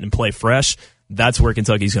all that and play fresh, that's where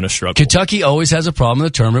Kentucky's going to struggle. Kentucky always has a problem in the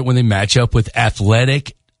tournament when they match up with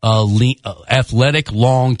athletic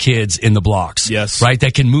long kids in the blocks. Yes. Right?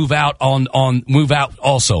 That can move out move out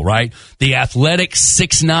also, right? The athletic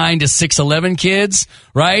 6'9" to 6'11" kids,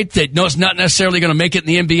 right? That know it's not necessarily going to make it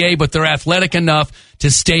in the NBA, but they're athletic enough to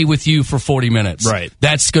stay with you for 40 minutes. Right.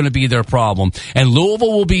 That's going to be their problem. And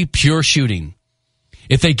Louisville will be pure shooting.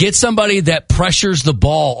 If they get somebody that pressures the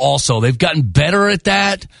ball also, they've gotten better at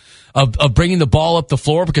that. Of bringing the ball up the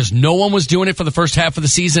floor, because no one was doing it for the first half of the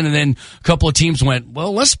season, and then a couple of teams went,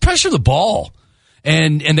 well, let's pressure the ball.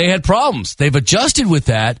 And they had problems. They've adjusted with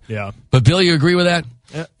that. Yeah. But, Bill, you agree with that?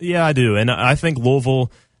 Yeah, I do. And I think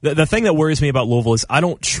Louisville, the thing that worries me about Louisville is I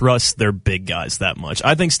don't trust their big guys that much.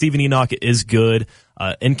 I think Stephen Enoch is good,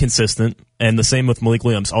 inconsistent, and the same with Malik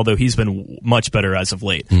Williams, although he's been much better as of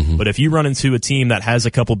late. Mm-hmm. But if you run into a team that has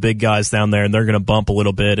a couple big guys down there and they're going to bump a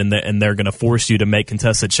little bit and they're going to force you to make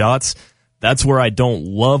contested shots, that's where I don't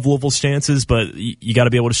love Louisville's chances, but you got to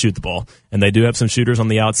be able to shoot the ball. And they do have some shooters on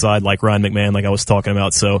the outside like Ryan McMahon, like I was talking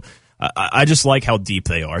about. So I just like how deep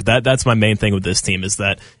they are. That's my main thing with this team is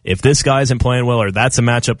that if this guy isn't playing well or that's a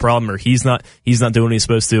matchup problem or he's not doing what he's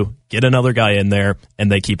supposed to, get another guy in there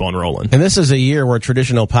and they keep on rolling. And this is a year where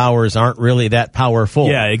traditional powers aren't really that powerful.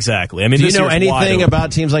 Yeah, exactly. I mean, do you know anything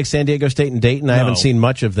about teams like San Diego State and Dayton? I haven't seen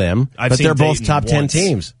much of them, but they're both top 10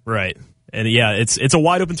 teams. Right. And yeah, it's a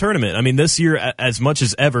wide open tournament. I mean, this year, as much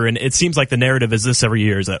as ever, and it seems like the narrative is this every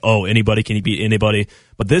year is that, anybody can beat anybody.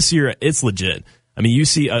 But this year, it's legit. I mean, you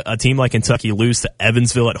see a team like Kentucky lose to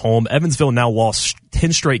Evansville at home. Evansville now lost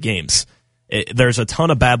 10 straight games. There's a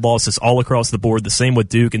ton of bad losses all across the board. The same with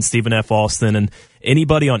Duke and Stephen F. Austin, and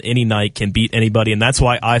anybody on any night can beat anybody, and that's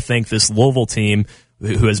why I think this Louisville team,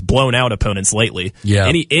 who has blown out opponents lately,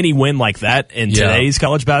 any win like that in today's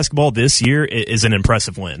college basketball this year is an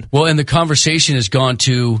impressive win. Well, and the conversation has gone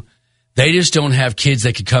to, they just don't have kids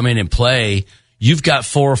that could come in and play. You've got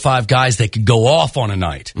 4 or 5 guys that could go off on a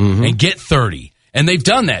night and get 30. And they've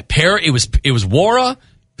done that. Perry, it was Wara,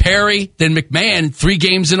 Perry, then McMahon, 3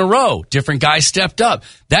 games in a row. Different guys stepped up.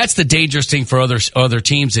 That's the dangerous thing for other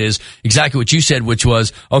teams is exactly what you said, which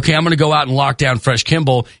was, okay, I'm going to go out and lock down Fresh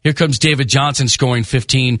Kimball. Here comes David Johnson scoring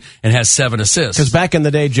 15 and has 7 assists. Because back in the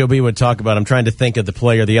day, Joe B would talk about, I'm trying to think of the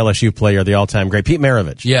player, the LSU player, the all-time great, Pete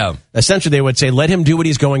Maravich. Yeah. Essentially, they would say, let him do what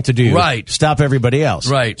he's going to do. Right. Stop everybody else.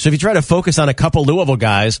 Right. So if you try to focus on a couple Louisville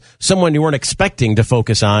guys, someone you weren't expecting to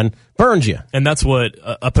focus on burns you. And that's what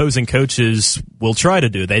opposing coaches will try to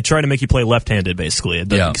do. They try to make you play left-handed, basically.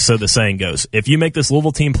 So the saying goes. If you make this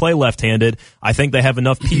Louisville team play left-handed, I think they have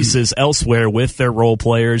enough pieces elsewhere with their role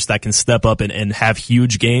players that can step up and have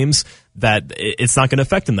huge games that it's not going to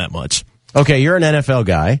affect them that much. Okay, you're an NFL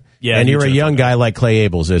guy, and you're a young guy like Clay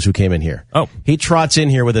Ables is, who came in here. Oh. He trots in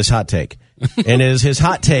here with his hot take. And his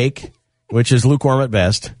hot take, which is lukewarm at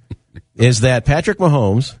best, is that Patrick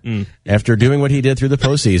Mahomes, after doing what he did through the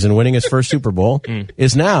postseason, winning his first Super Bowl,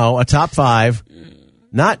 is now a top 5,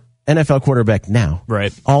 not NFL quarterback now,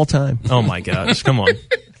 right? All time. Oh my gosh! Come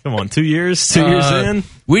on, 2 years in.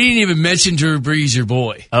 We didn't even mention Drew Brees, your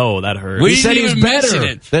boy. Oh, that hurt. We said didn't he's even better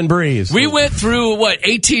mention it. than Brees. We went through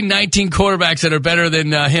 18, 19 quarterbacks that are better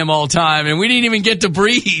than him all time, and we didn't even get to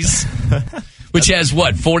Brees. Which has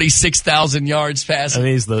 46,000 yards passing. I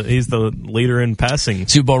mean, he's the leader in passing.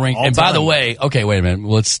 Super Bowl ring. And by the way, okay, wait a minute.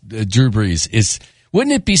 Let's Drew Brees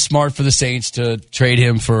wouldn't it be smart for the Saints to trade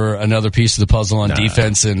him for another piece of the puzzle on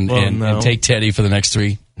defense and take Teddy for the next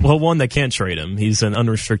 3? Well, one, they can't trade him. He's an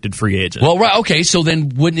unrestricted free agent. Well, right. Okay. So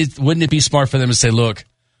then wouldn't it be smart for them to say, look,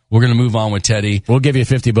 we're going to move on with Teddy. We'll give you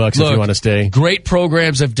 $50 if you want to stay. Great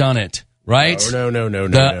programs have done it. Right?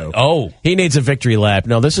 No. Oh. He needs a victory lap.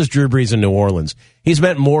 No, this is Drew Brees in New Orleans. He's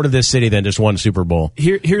meant more to this city than just one Super Bowl.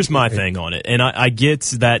 Here's my thing on it. And I get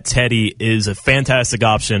that Teddy is a fantastic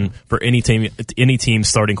option for any team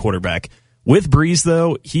starting quarterback. With Brees,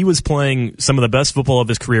 though, he was playing some of the best football of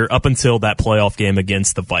his career up until that playoff game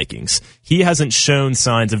against the Vikings. He hasn't shown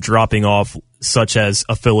signs of dropping off, such as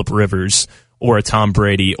a Phillip Rivers or a Tom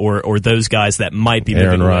Brady or those guys that might be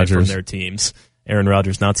moving away from their teams. Aaron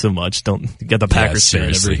Rodgers, not so much. Don't get the Packers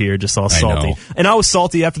fan over here, just all salty. And I was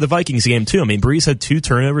salty after the Vikings game, too. I mean, Brees had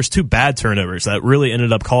 2 bad turnovers that really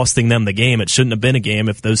ended up costing them the game. It shouldn't have been a game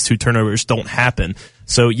if those 2 turnovers don't happen.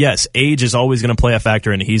 So, yes, age is always going to play a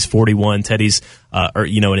factor, and he's 41. Teddy's,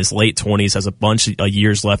 in his late 20s, has a bunch of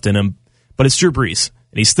years left in him. But it's Drew Brees,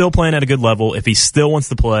 and he's still playing at a good level. If he still wants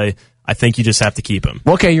to play, I think you just have to keep him.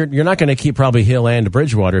 Okay, you're not going to keep probably Hill and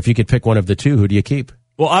Bridgewater. If you could pick one of the 2, who do you keep?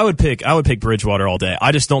 Well, I would pick Bridgewater all day.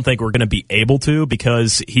 I just don't think we're going to be able to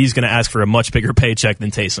because he's going to ask for a much bigger paycheck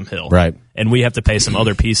than Taysom Hill. Right. And we have to pay some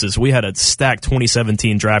other pieces. We had a stacked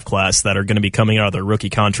 2017 draft class that are going to be coming out of their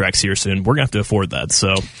rookie contracts here soon. We're going to have to afford that.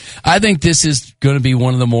 So I think this is going to be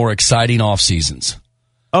one of the more exciting off seasons.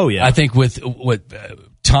 Oh, yeah. I think with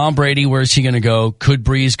Tom Brady, where is he going to go? Could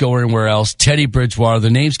Brees go anywhere else? Teddy Bridgewater.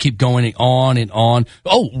 The names keep going on and on.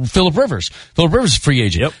 Oh, Phillip Rivers. Phillip Rivers is a free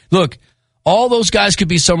agent. Yep. Look. All those guys could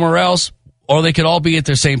be somewhere else, or they could all be at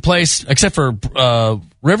their same place, except for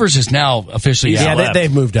Rivers is now officially out. Yeah,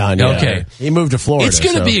 they've moved on. Yeah. Okay. He moved to Florida. It's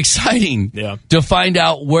going to be exciting to find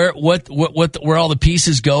out where all the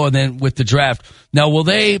pieces go, and then with the draft. Now, will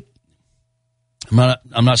they?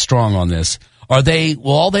 I'm not strong on this.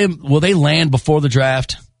 Will they land before the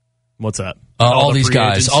draft? What's that? All these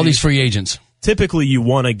guys, all these free agents. Typically, you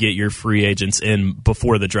want to get your free agents in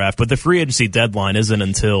before the draft, but the free agency deadline isn't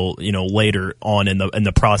until later on in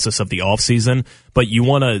the process of the offseason. But you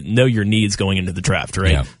want to know your needs going into the draft,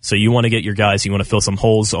 right? Yeah. So you want to get your guys, you want to fill some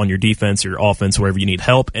holes on your defense, your offense, wherever you need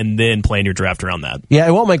help, and then plan your draft around that. Yeah,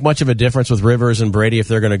 it won't make much of a difference with Rivers and Brady if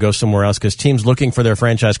they're going to go somewhere else because teams looking for their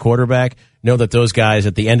franchise quarterback know that those guys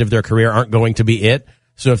at the end of their career aren't going to be it.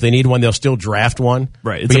 So if they need one, they'll still draft one.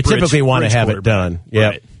 Right. But you typically want to have it done. Yeah.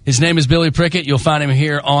 Right. His name is Billy Prickett. You'll find him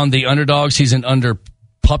here on the Underdogs. He's an Under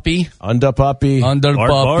Puppy. Under Puppy.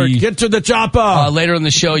 Get to the chopper. Later in the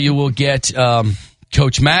show, you will get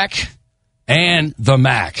Coach Mack and the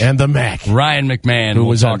Mac. Ryan McMahon. Who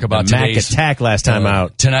was talk about Mac today's attack last time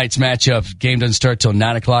out. Tonight's matchup. Game doesn't start till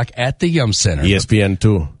 9 o'clock at the Yum Center. ESPN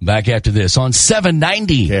 2. Back after this on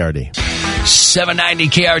 790. KRD. 790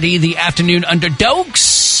 KRD, the afternoon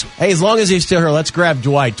Underdogs. Hey, as long as he's still here, let's grab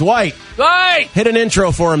Dwight. Dwight! Dwight! Hit an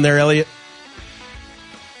intro for him there, Elliot.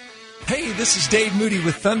 Hey, this is Dave Moody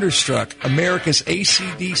with Thunderstruck, America's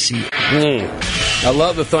AC/DC. I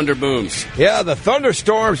love the Thunder Booms. Yeah, the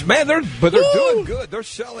Thunderstorms, man, they're doing good. They're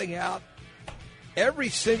selling out every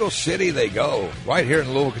single city they go. Right here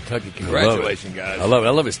in Louisville, Kentucky. Congratulations, guys. I love it.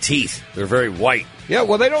 I love his teeth. They're very white. Yeah,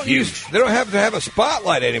 well, they don't have to have a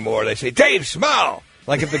spotlight anymore. They say, Dave, smile.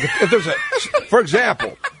 Like if there's a, for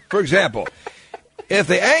example, if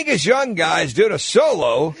the Angus Young guys did a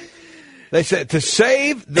solo, they said to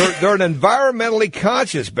save, they're an environmentally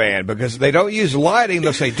conscious band because they don't use lighting.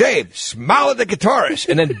 They'll say, Dave, smile at the guitarist.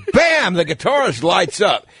 And then, bam, the guitarist lights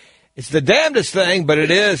up. It's the damnedest thing, but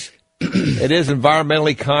it is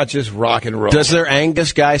environmentally conscious rock and roll. Does their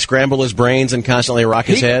Angus guy scramble his brains and constantly rock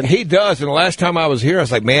his head? He does. And the last time I was here, I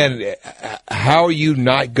was like, man, how are you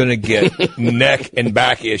not going to get neck and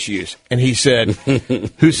back issues? And he said,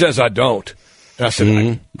 who says I don't? And I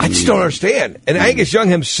said, I just don't understand. And Angus Young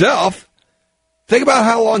himself, think about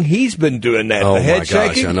how long he's been doing that. Oh, the head my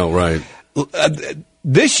gosh, shaking. I know, right.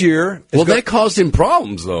 This year... Well, that caused him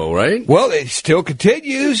problems, though, right? Well, it still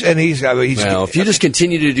continues, and he's well, if you just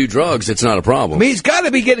continue to do drugs, it's not a problem. I mean, he's got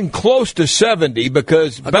to be getting close to 70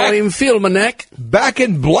 because... I don't even feel my neck. Back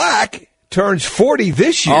in Black turns 40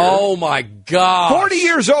 this year. Oh, my God. 40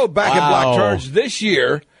 years old, Back in Black turns this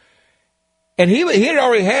year. And he had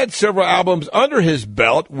already had several albums under his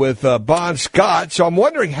belt with Bon Scott, so I'm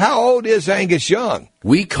wondering how old is Angus Young?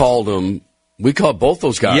 We called both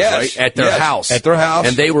those guys, right? At their house. At their house.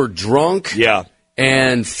 And they were drunk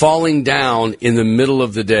and falling down in the middle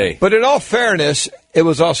of the day. But in all fairness, it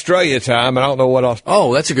was Australia time, and I don't know what else.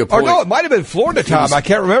 Oh, that's a good point. Or no, it might have been Florida time. I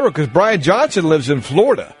can't remember because Brian Johnson lives in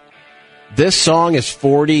Florida. This song is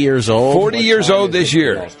 40 years old? 40 years old this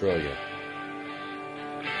year. Australia.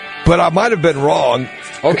 But I might have been wrong.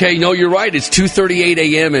 Okay, no, you're right. It's 2:38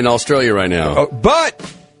 a.m. in Australia right now. But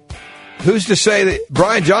who's to say that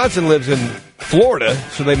Brian Johnson lives in Florida,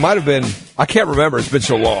 so they might have been... I can't remember. It's been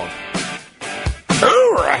so long.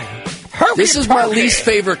 This is my least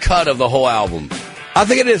favorite cut of the whole album. I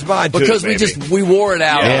think it is mine, too, because we wore it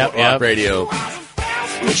out on rock radio.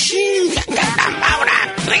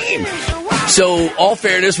 So, all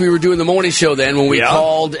fairness, we were doing the morning show then when we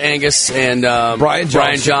called Angus and Brian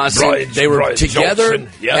Johnson. They were together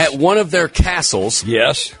at one of their castles.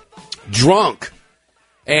 Yes. Drunk.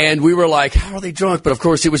 And we were like, how are they drunk? But, of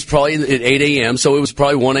course, it was probably at 8 a.m., so it was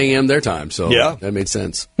probably 1 a.m. their time. So that made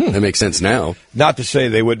sense. That makes sense now. Not to say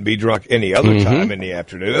they wouldn't be drunk any other time in the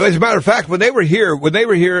afternoon. As a matter of fact, when they were here,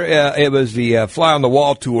 it was the Fly on the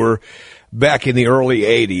Wall tour back in the early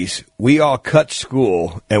 80s. We all cut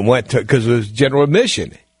school and went to, because it was general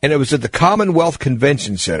admission. And it was at the Commonwealth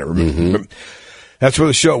Convention Center. That's where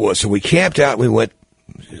the show was. So we camped out, we went,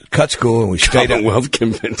 cut school, and we stayed Commonwealth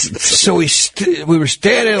Convention Center. So we were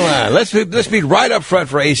standing in line. Let's be right up front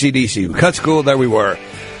for AC/DC. We cut school, there we were.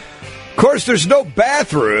 Of course, there's no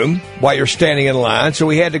bathroom while you're standing in line, so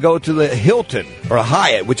we had to go to the Hilton or a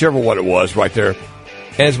Hyatt, whichever one it was, right there.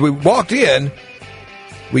 As we walked in,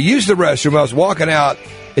 we used the restroom. I was walking out.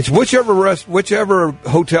 It's whichever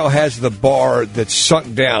hotel has the bar that's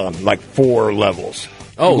sunk down like 4 levels.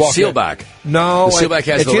 Oh, Sealback. No. The Sealback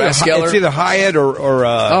has the Rathskeller? It's either Hyatt or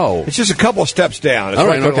it's just a couple of steps down. It's all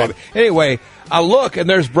right, okay. Anyway, I look, and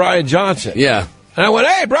there's Brian Johnson. Yeah. And I went,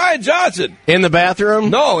 hey, Brian Johnson. In the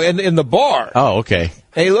bathroom? No, in the bar. Oh, okay.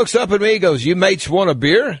 And he looks up at me, he goes, you mates want a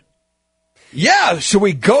beer? Yeah, so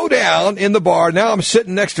we go down in the bar. Now I'm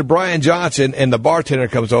sitting next to Brian Johnson, and the bartender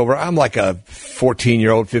comes over. I'm like a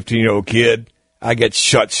 14-year-old, 15-year-old kid. I get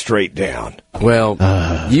shut straight down. Well,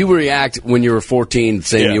 you react when you were 14 the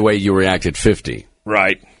same way you react at 50.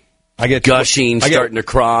 Right. I get gushing, starting to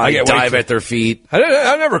cry, dive at their feet.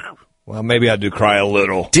 I never... Well, maybe I do cry a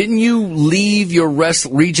little. Didn't you leave your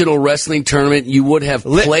regional wrestling tournament? You would have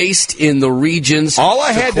placed in the regions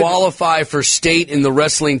to qualify for state in the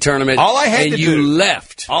wrestling tournament, and you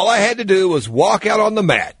left. All I had to do was walk out on the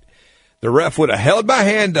mat. The ref would have held my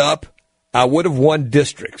hand up. I would have won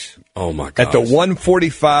districts. Oh, my God. At the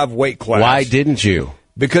 145 weight class. Why didn't you?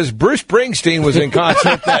 Because Bruce Springsteen was in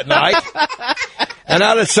concert that night, and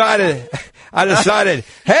I decided,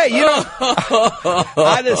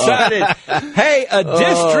 hey, a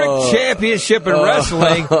district championship in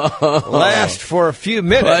wrestling lasts for a few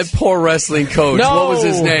minutes. That poor wrestling coach. No. What was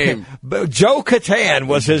his name? Joe Catan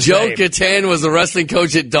was his name. Joe Catan was the wrestling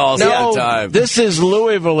coach at Dawson at the time. This is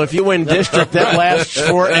Louisville. If you win district, that lasts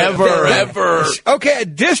forever. Okay, a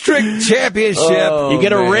district championship. You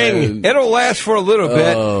get a ring. It'll last for a little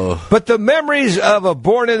bit. But the memories of a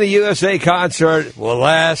Born in the USA concert will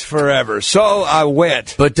last forever. So I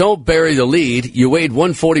went. But don't bury the lead. You weighed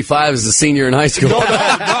 145 as a senior in high school.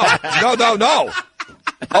 No.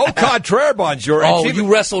 Au contraire, bonjour. Oh,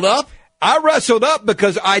 you wrestled up? I wrestled up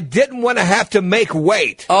because I didn't want to have to make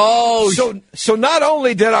weight. Oh. So not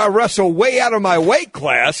only did I wrestle way out of my weight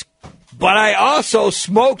class, but I also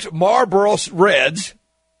smoked Marlboro Reds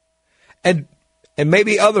and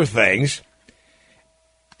maybe other things.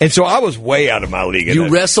 And so I was way out of my league. You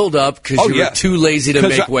wrestled up because you were too lazy to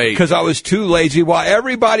make weight. Because I was too lazy while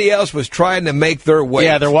everybody else was trying to make their weight.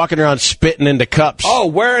 Yeah, they're walking around spitting into cups. Oh,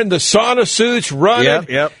 wearing the sauna suits, running.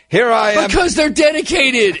 Yep. Here I am. Because they're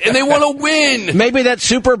dedicated and they want to win. Maybe that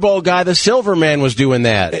Super Bowl guy, the Silver Man, was doing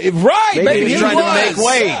that. Right. Maybe he was trying to make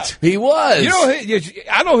weight. He was. You know,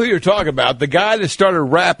 I know who you're talking about. The guy that started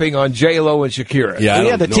rapping on J-Lo and Shakira.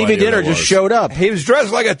 Yeah, the TV dinner just showed up. He was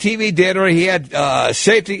dressed like a TV dinner. He had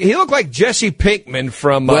safety. He looked like Jesse Pinkman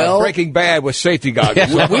from Breaking Bad with safety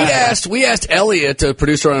goggles. We asked Elliot, a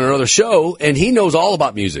producer on another show, and he knows all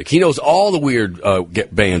about music. He knows all the weird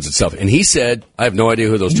bands and stuff. And he said, I have no idea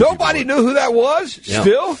who those two Nobody knew who that was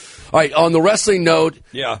still? All right, on the wrestling note,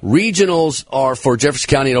 regionals are for Jefferson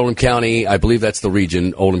County and Oldham County. I believe that's the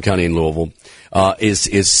region, Oldham County and Louisville.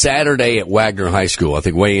 Is Saturday at Wagner High School. I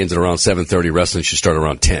think weigh-ins at around 7:30. Wrestling should start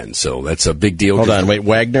around 10. So that's a big deal. Hold on, wait,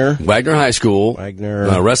 Wagner High School.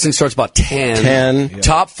 Wrestling starts about 10.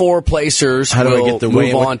 Top 4 placers will get the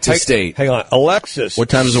move on to state. Hang on, Alexis. What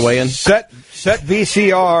time is the weigh-in? Set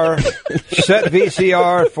VCR. Set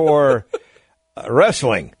VCR for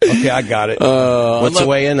wrestling. Okay, I got it. What's the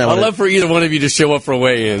weigh-in? I'd love for either one of you to show up for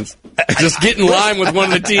weigh-ins. Just get in line with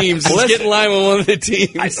one of the teams. Get in line with one of the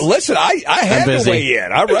teams. I had to weigh in.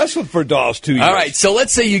 I wrestled for Dawes 2 years. All right, so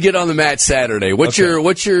let's say you get on the mat Saturday. What's your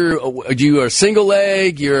you are single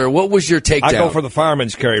leg? What was your takedown? I go for the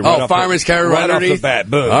fireman's carry. Fireman's carry right off underneath? the bat.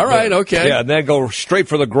 Boom. All right, okay. Yeah, and then go straight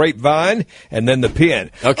for the grapevine and then the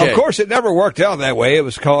pin. Okay. Of course, it never worked out that way. It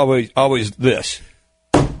was always this.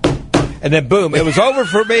 And then, boom, it was over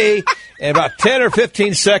for me. In about 10 or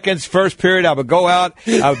 15 seconds, first period, I would go out.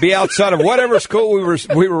 I would be outside of whatever school we were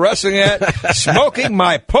wrestling at, smoking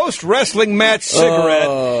my post-wrestling match cigarette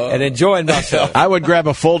and enjoying myself. I would grab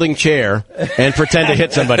a folding chair and pretend to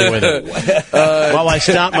hit somebody with it while I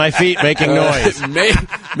stomp my feet making noise.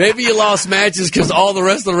 Maybe you lost matches because all the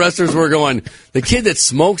rest of the wrestlers were going, the kid that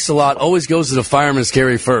smokes a lot always goes to the fireman's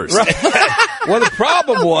carry first. Right. Well, the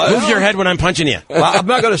problem was... Move your head when I'm punching you. Well, I'm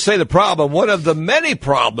not going to say the problem. One of the many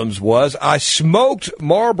problems was I smoked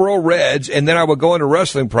Marlboro Reds, and then I would go into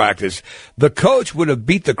wrestling practice. The coach would have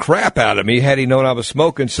beat the crap out of me had he known I was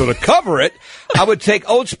smoking. So to cover it, I would take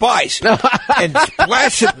Old Spice and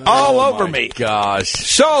splash it all over me. Gosh.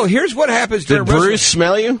 So here's what happens during wrestling. Did Bruce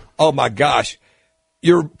smell you? Oh, my gosh.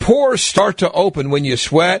 Your pores start to open when you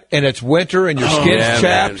sweat, and it's winter, and your skin's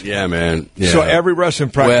chapped. Man. Yeah. So every wrestling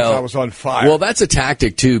practice, I was on fire. Well, that's a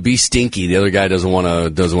tactic too. Be stinky. The other guy doesn't want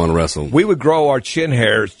to wrestle. We would grow our chin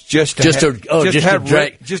hairs just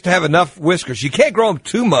to have enough whiskers. You can't grow them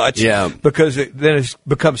too much, because then it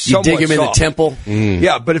becomes so much. You dig them soft. in the temple.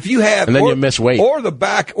 Yeah, but if you have, and then you miss weight, or the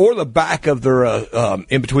back of their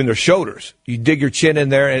in between their shoulders, you dig your chin in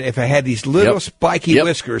there, and if I had these little spiky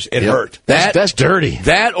whiskers, it hurt. That's dirty.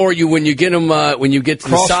 That, or when you get them when you get to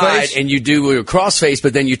the side and you do a crossface,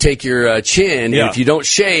 but then you take your chin, and if you don't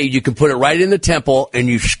shave, you can put it right in the temple, and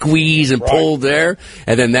you squeeze and pull there,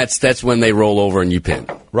 and then that's when they roll over and you pin.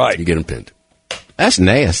 Right, you get them pinned. That's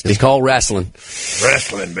nasty. It's called wrestling.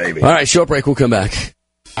 Wrestling, baby. All right, short break. We'll come back.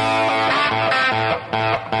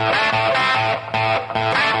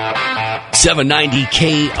 790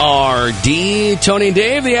 KRD. Tony and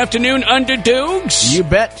Dave, the afternoon Underdogs. You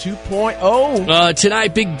bet 2.0.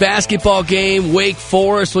 Tonight, big basketball game, Wake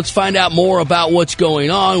Forest. Let's find out more about what's going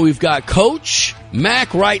on. We've got Coach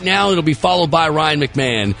Mack right now. It'll be followed by Ryan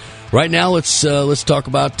McMahon. Right now, let's talk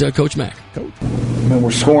about Coach Mack. Coach. I mean, we're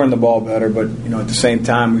scoring the ball better, but at the same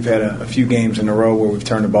time, we've had a few games in a row where we've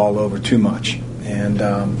turned the ball over too much, and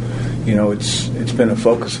it's been a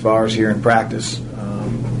focus of ours here in practice.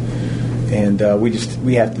 And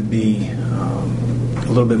we have to be a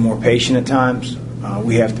little bit more patient at times.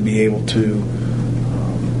 We have to be able to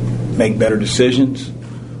make better decisions.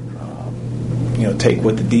 Take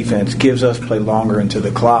what the defense gives us, play longer into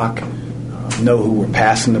the clock, know who we're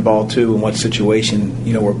passing the ball to and what situation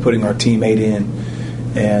we're putting our teammate in.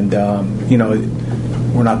 And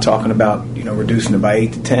we're not talking about reducing it by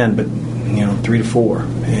 8 to 10, but 3 to 4.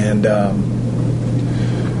 And I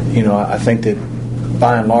think that,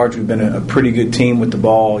 by and large, we've been a pretty good team with the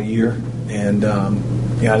ball all year, and I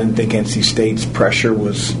didn't think NC State's pressure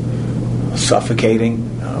was suffocating.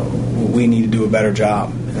 We need to do a better job,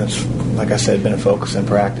 and that's, like I said, been a focus in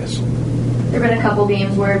practice. there have been a couple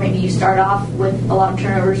games where maybe you start off with a lot of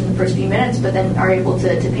turnovers in the first few minutes, but then are able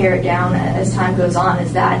to pare it down as time goes on.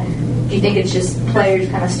 Do you think it's just players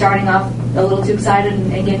kind of starting off a little too excited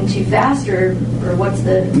and getting too fast, or what's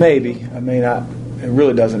the... Maybe. I mean, it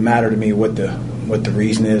really doesn't matter to me what the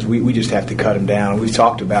reason is. We just have to cut them down. We've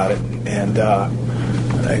talked about it, and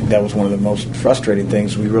that was one of the most frustrating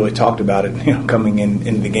things. We really talked about it, coming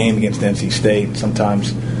into the game against NC State.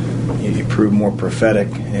 Sometimes you prove more prophetic,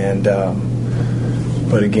 and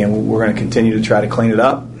but again, we're going to continue to try to clean it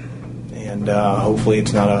up, and hopefully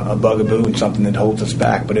it's not a bugaboo and something that holds us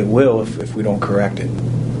back, but it will if we don't correct it.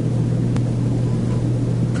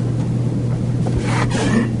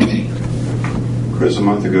 Chris, a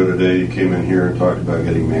month ago today, you came in here and talked about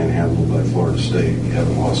getting manhandled by Florida State. You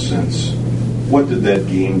haven't lost since. What did that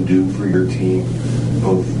game do for your team,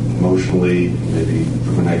 both emotionally, maybe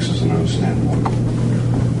from an X's and O's standpoint?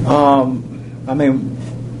 I mean,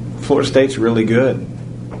 Florida State's really good.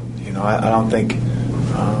 I don't think,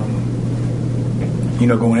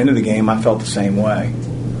 going into the game, I felt the same way.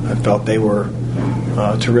 I felt they were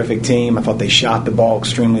a terrific team. I thought they shot the ball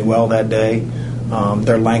extremely well that day.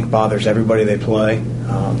 Their length bothers everybody they play.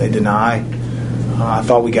 They deny. I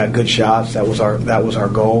thought we got good shots. That was our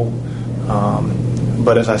goal.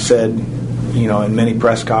 But as I said, in many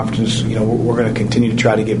press conferences, we're going to continue to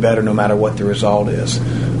try to get better no matter what the result is.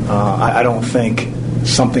 I don't think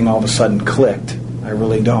something all of a sudden clicked. I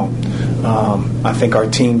really don't. I think our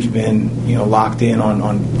team's been, locked in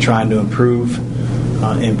on trying to improve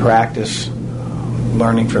in practice,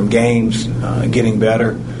 learning from games, getting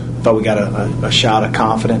better. I thought we got a shot of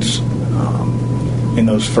confidence in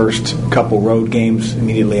those first couple road games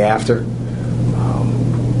immediately after,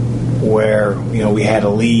 where we had a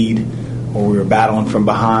lead, or we were battling from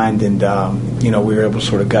behind, and we were able to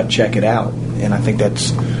sort of gut check it out. And I think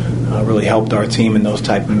that's really helped our team in those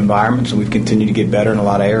type of environments, and we've continued to get better in a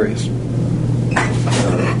lot of areas.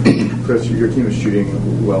 Chris, your team is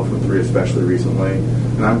shooting well from three, especially recently,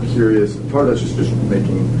 and I'm curious. Part of that's just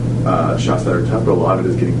making shots that are tough, but a lot of it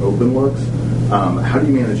is getting open looks. How do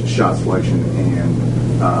you manage shot selection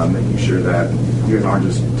and making sure that you guys aren't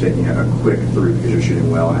just taking a quick three because you're shooting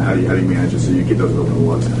well? And how do you manage it so you get those open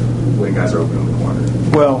looks when guys are open in the corner?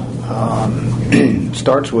 Well, it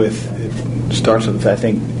starts with I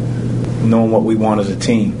think knowing what we want as a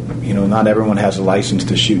team. Not everyone has a license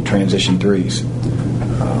to shoot transition threes.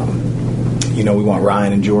 We want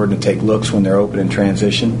Ryan and Jordan to take looks when they're open in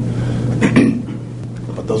transition.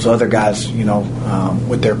 But those other guys,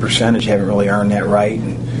 with their percentage, haven't really earned that right.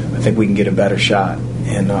 And I think we can get a better shot.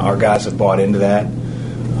 And our guys have bought into that.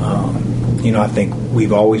 I think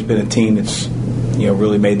we've always been a team that's,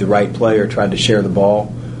 really made the right play or tried to share the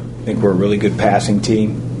ball. I think we're a really good passing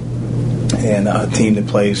team and a team that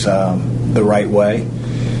plays the right way.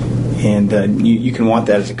 And you can want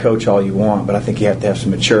that as a coach all you want, but I think you have to have some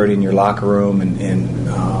maturity in your locker room and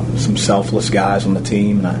some selfless guys on the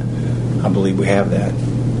team, and I believe we have that.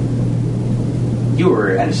 You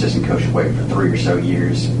were an assistant coach at Wake for 3 or so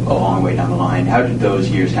years, a long way down the line. How did those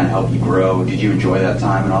years kind of help you grow? Did you enjoy that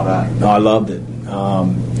time and all that? No, I loved it.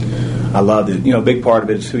 A big part of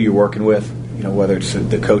it is who you're working with, whether it's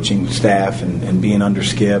the coaching staff and being under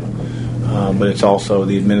Skip. But it's also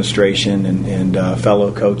the administration and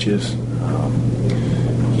fellow coaches.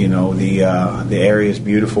 The area is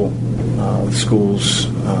beautiful. The school's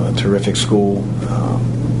a terrific school.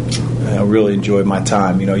 I really enjoyed my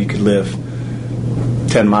time. You could live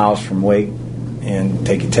 10 miles from Wake and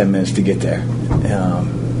take you 10 minutes to get there.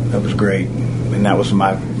 That was great. And that was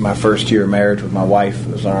my first year of marriage with my wife.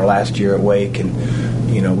 It was our last year at Wake,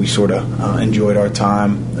 and we sort of enjoyed our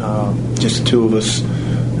time. Just the two of us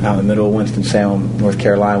out in the middle of Winston-Salem, North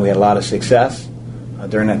Carolina. We had a lot of success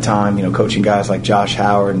during that time, coaching guys like Josh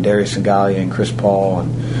Howard and Darius Sangalia and Chris Paul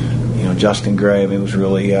and, Justin Gray. It was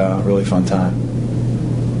really fun time.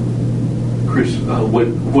 Chris,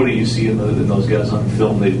 what do you see in those guys on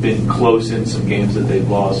film? They've been close in some games that they've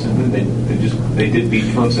lost, and they did beat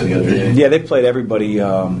Clemson the other day. Yeah, they played everybody,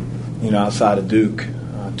 outside of Duke,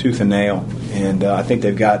 tooth and nail. And I think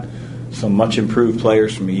they've got some much improved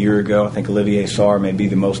players from a year ago. I think Olivier Sarr may be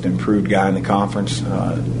the most improved guy in the conference,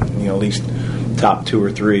 at least top 2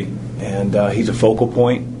 or 3. And he's a focal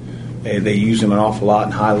point. They use him an awful lot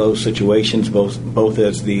in high-low situations, both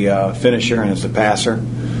as the finisher and as the passer.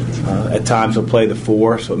 At times he'll play the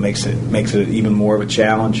 4, so it makes it even more of a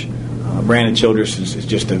challenge. Brandon Childress is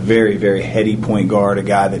just a very, very heady point guard, a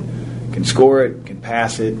guy that can score it, can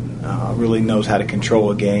pass it, really knows how to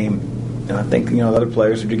control a game. And I think, the other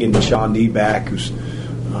players are getting Sean D back, who's,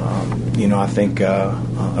 I think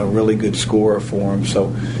a really good scorer for him. So,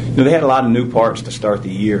 they had a lot of new parts to start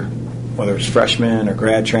the year. whether it's freshmen or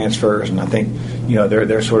grad transfers, and I think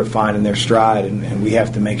they're sort of finding their stride, and we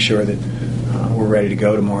have to make sure that we're ready to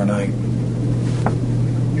go tomorrow night.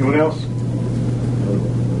 Anyone else?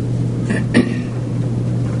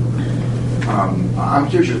 I'm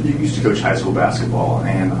curious, you used to coach high school basketball,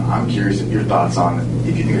 and I'm curious your thoughts on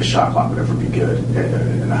if you think a shot clock would ever be good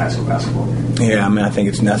in a high school basketball game. Yeah, I mean, I think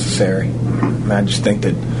it's necessary. I just think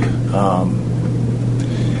that,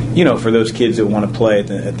 for those kids that want to play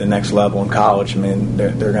at the next level in college, I mean,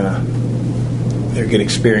 they're get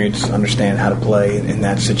experience, understand how to play in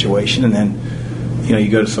that situation, and then, you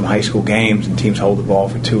go to some high school games and teams hold the ball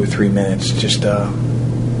for 2 or 3 minutes. Just, I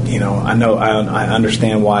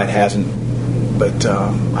understand why it hasn't. But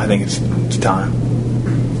I think it's time.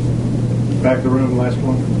 Back to the room, last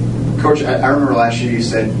one. Coach, I remember last year you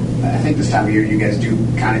said, I think this time of year you guys do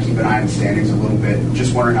kind of keep an eye on the standings a little bit.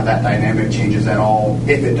 Just wondering how that dynamic changes at all,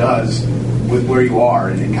 if it does, with where you are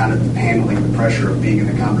and kind of handling the pressure of being in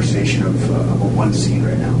the conversation of a 1 seed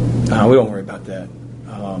right now. We don't worry about that.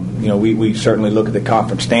 We certainly look at the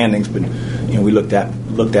conference standings, but we looked at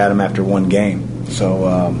them after one game. So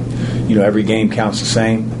every game counts the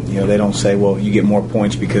same. They don't say, well, you get more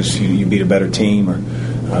points because you beat a better team, or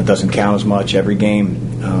it doesn't count as much. Every game,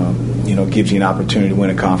 gives you an opportunity to win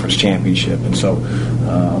a conference championship. And so,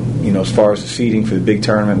 as far as the seeding for the big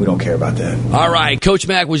tournament, we don't care about that. All right. Coach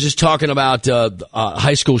Mack was just talking about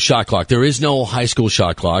high school shot clock. There is no high school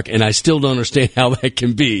shot clock, and I still don't understand how that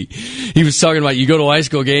can be. He was talking about you go to a high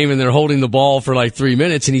school game and they're holding the ball for like 3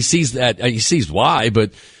 minutes, and he sees that. He sees why,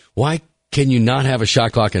 but why can you not have a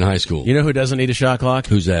shot clock in high school? You know who doesn't need a shot clock?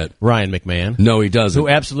 Who's that? Ryan McMahon. No, he doesn't. Who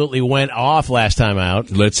absolutely went off last time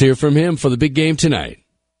out. Let's hear from him for the big game tonight.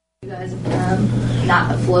 You guys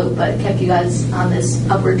not afloat, but kept you guys on this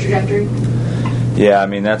upward trajectory? Yeah, I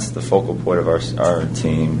mean, that's the focal point of our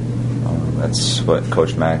team. That's what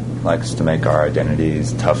Coach Mack likes to make our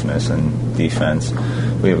identities, toughness and defense.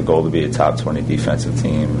 We have a goal to be a top 20 defensive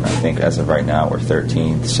team. I think as of right now, we're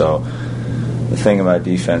 13th. So the thing about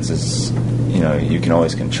defense is, you can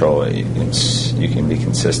always control it. You can be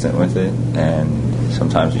consistent with it, and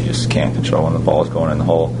sometimes you just can't control when the ball is going in the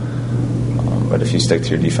hole. But if you stick to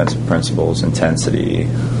your defensive principles, intensity,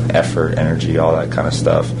 effort, energy, all that kind of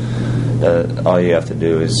stuff, all you have to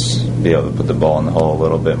do is be able to put the ball in the hole a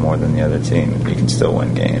little bit more than the other team. You can still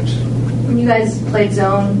win games. When you guys played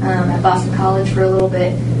zone at Boston College for a little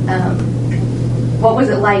bit, what was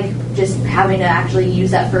it like just having to actually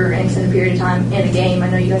use that for an extended period of time in a game? I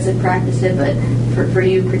know you guys had practiced it, but for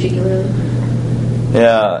you particularly?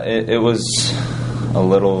 Yeah, it was a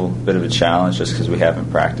little bit of a challenge just because we haven't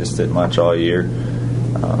practiced it much all year.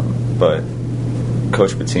 But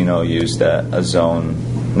Coach Pitino used a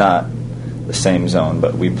zone, not the same zone,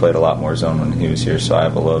 but we played a lot more zone when he was here, so I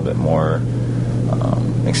have a little bit more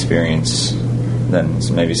experience than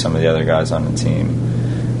maybe some of the other guys on the team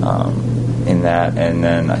in that. And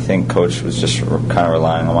then I think Coach was just kind of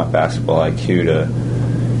relying on my basketball IQ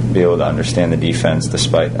to be able to understand the defense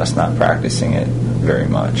despite us not practicing it very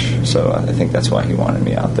much. So I think that's why he wanted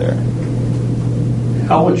me out there.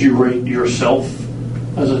 How would you rate yourself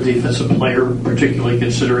as a defensive player, particularly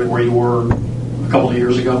considering where you were a couple of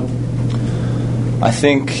years ago? I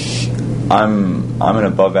think I'm an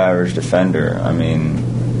above average defender. I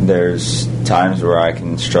mean, there's times where I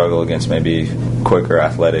can struggle against maybe quicker,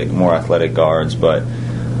 more athletic guards, but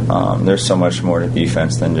there's so much more to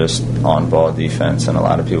defense than just on-ball defense, and a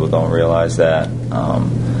lot of people don't realize that.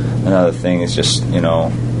 Another thing is just,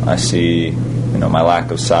 I see, my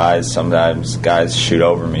lack of size. Sometimes guys shoot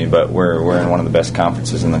over me, but we're in one of the best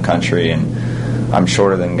conferences in the country, and I'm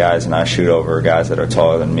shorter than guys, and I shoot over guys that are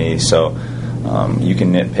taller than me. So you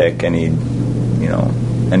can nitpick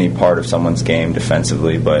any part of someone's game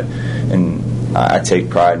defensively, and I take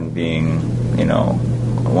pride in being,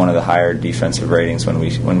 one of the higher defensive ratings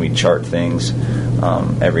when we chart things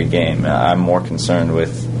every game. I'm more concerned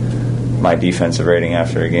with my defensive rating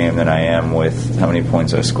after a game than I am with how many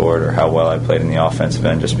points I scored or how well I played in the offensive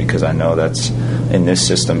end, just because I know that's, in this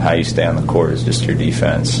system, how you stay on the court is just your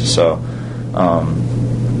defense. So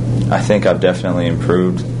I think I've definitely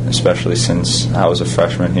improved, especially since I was a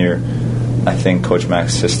freshman here. I think Coach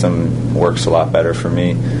Mack's system works a lot better for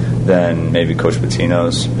me than maybe Coach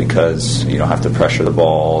Pitino's, because you don't have to pressure the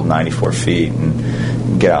ball 94 feet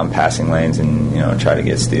and get out in passing lanes and try to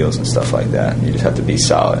get steals and stuff like that. You just have to be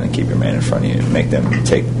solid and keep your man in front of you and make them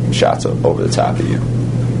take shots over the top of you. Do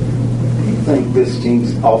you think this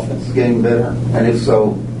team's offense is getting better? And if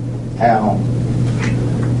so, how?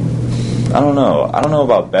 I don't know. I don't know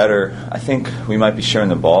about better. I think we might be sharing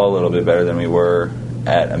the ball a little bit better than we were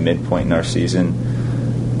at a midpoint in our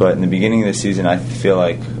season. But in the beginning of the season, I feel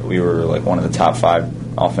like we were like one of the top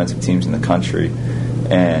 5 offensive teams in the country,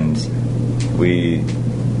 and we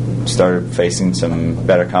started facing some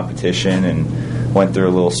better competition and went through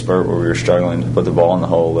a little spurt where we were struggling to put the ball in the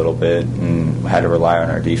hole a little bit and had to rely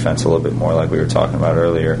on our defense a little bit more, like we were talking about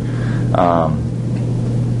earlier.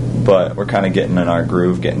 But we're kind of getting in our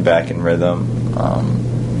groove, getting back in rhythm.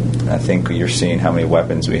 I think you're seeing how many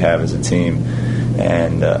weapons we have as a team,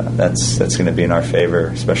 and that's going to be in our favor,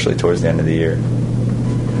 especially towards the end of the year.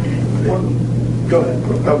 Go ahead.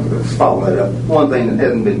 Let's follow that up. One thing that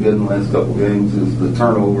hasn't been good in the last couple of games is the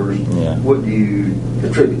turnovers. Yeah. What do you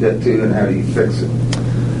attribute that to, and how do you fix it?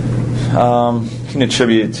 You can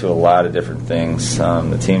attribute it to a lot of different things.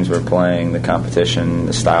 The teams we're playing, the competition,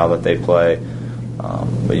 the style that they play.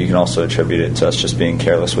 But you can also attribute it to us just being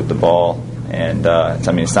careless with the ball. And,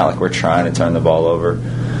 it's not like we're trying to turn the ball over.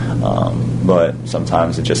 But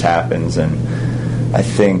sometimes it just happens. And I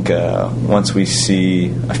think once we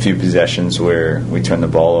see a few possessions where we turn the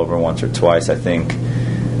ball over once or twice, I think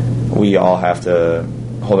we all have to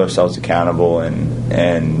hold ourselves accountable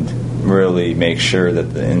and really make sure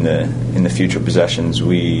that in the future possessions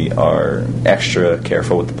we are extra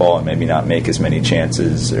careful with the ball and maybe not make as many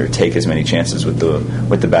chances or take as many chances with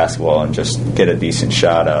the basketball and just get a decent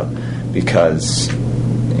shot up, because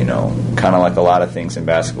kind of like a lot of things in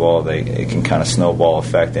basketball, it can kind of snowball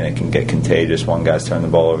effect and it can get contagious. One guy's turning the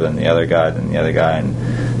ball over, then the other guy, and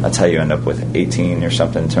that's how you end up with 18 or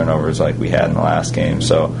something turnovers like we had in the last game.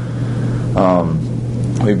 So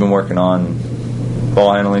we've been working on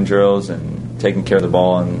ball handling drills and taking care of the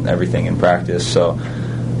ball and everything in practice. So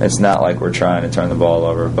it's not like we're trying to turn the ball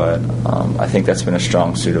over, but I think that's been a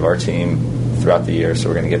strong suit of our team throughout the year, so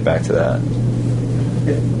we're going to get back to that.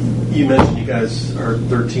 You mentioned you guys are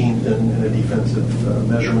 13th in a defensive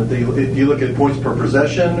measurement. Do you look at points per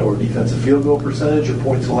possession or defensive field goal percentage or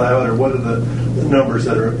points allowed, or what are the numbers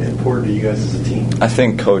that are important to you guys as a team? I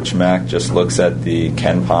think Coach Mack just looks at the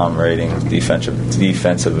KenPom ratings,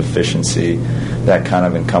 defensive efficiency. That kind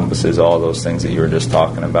of encompasses all those things that you were just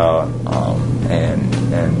talking about,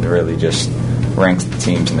 and really just ranks the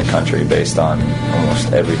teams in the country based on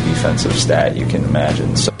almost every defensive stat you can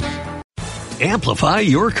imagine. So. Amplify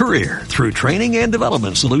your career through training and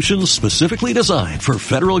development solutions specifically designed for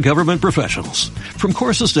federal government professionals. From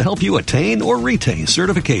courses to help you attain or retain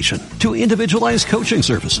certification, to individualized coaching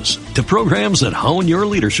services, to programs that hone your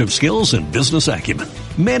leadership skills and business acumen,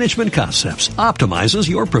 Management Concepts optimizes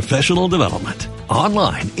your professional development.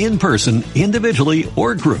 Online, in person, individually,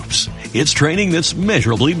 or groups, it's training that's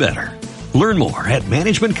measurably better. Learn more at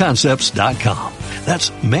managementconcepts.com.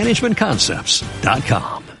 That's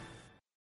managementconcepts.com.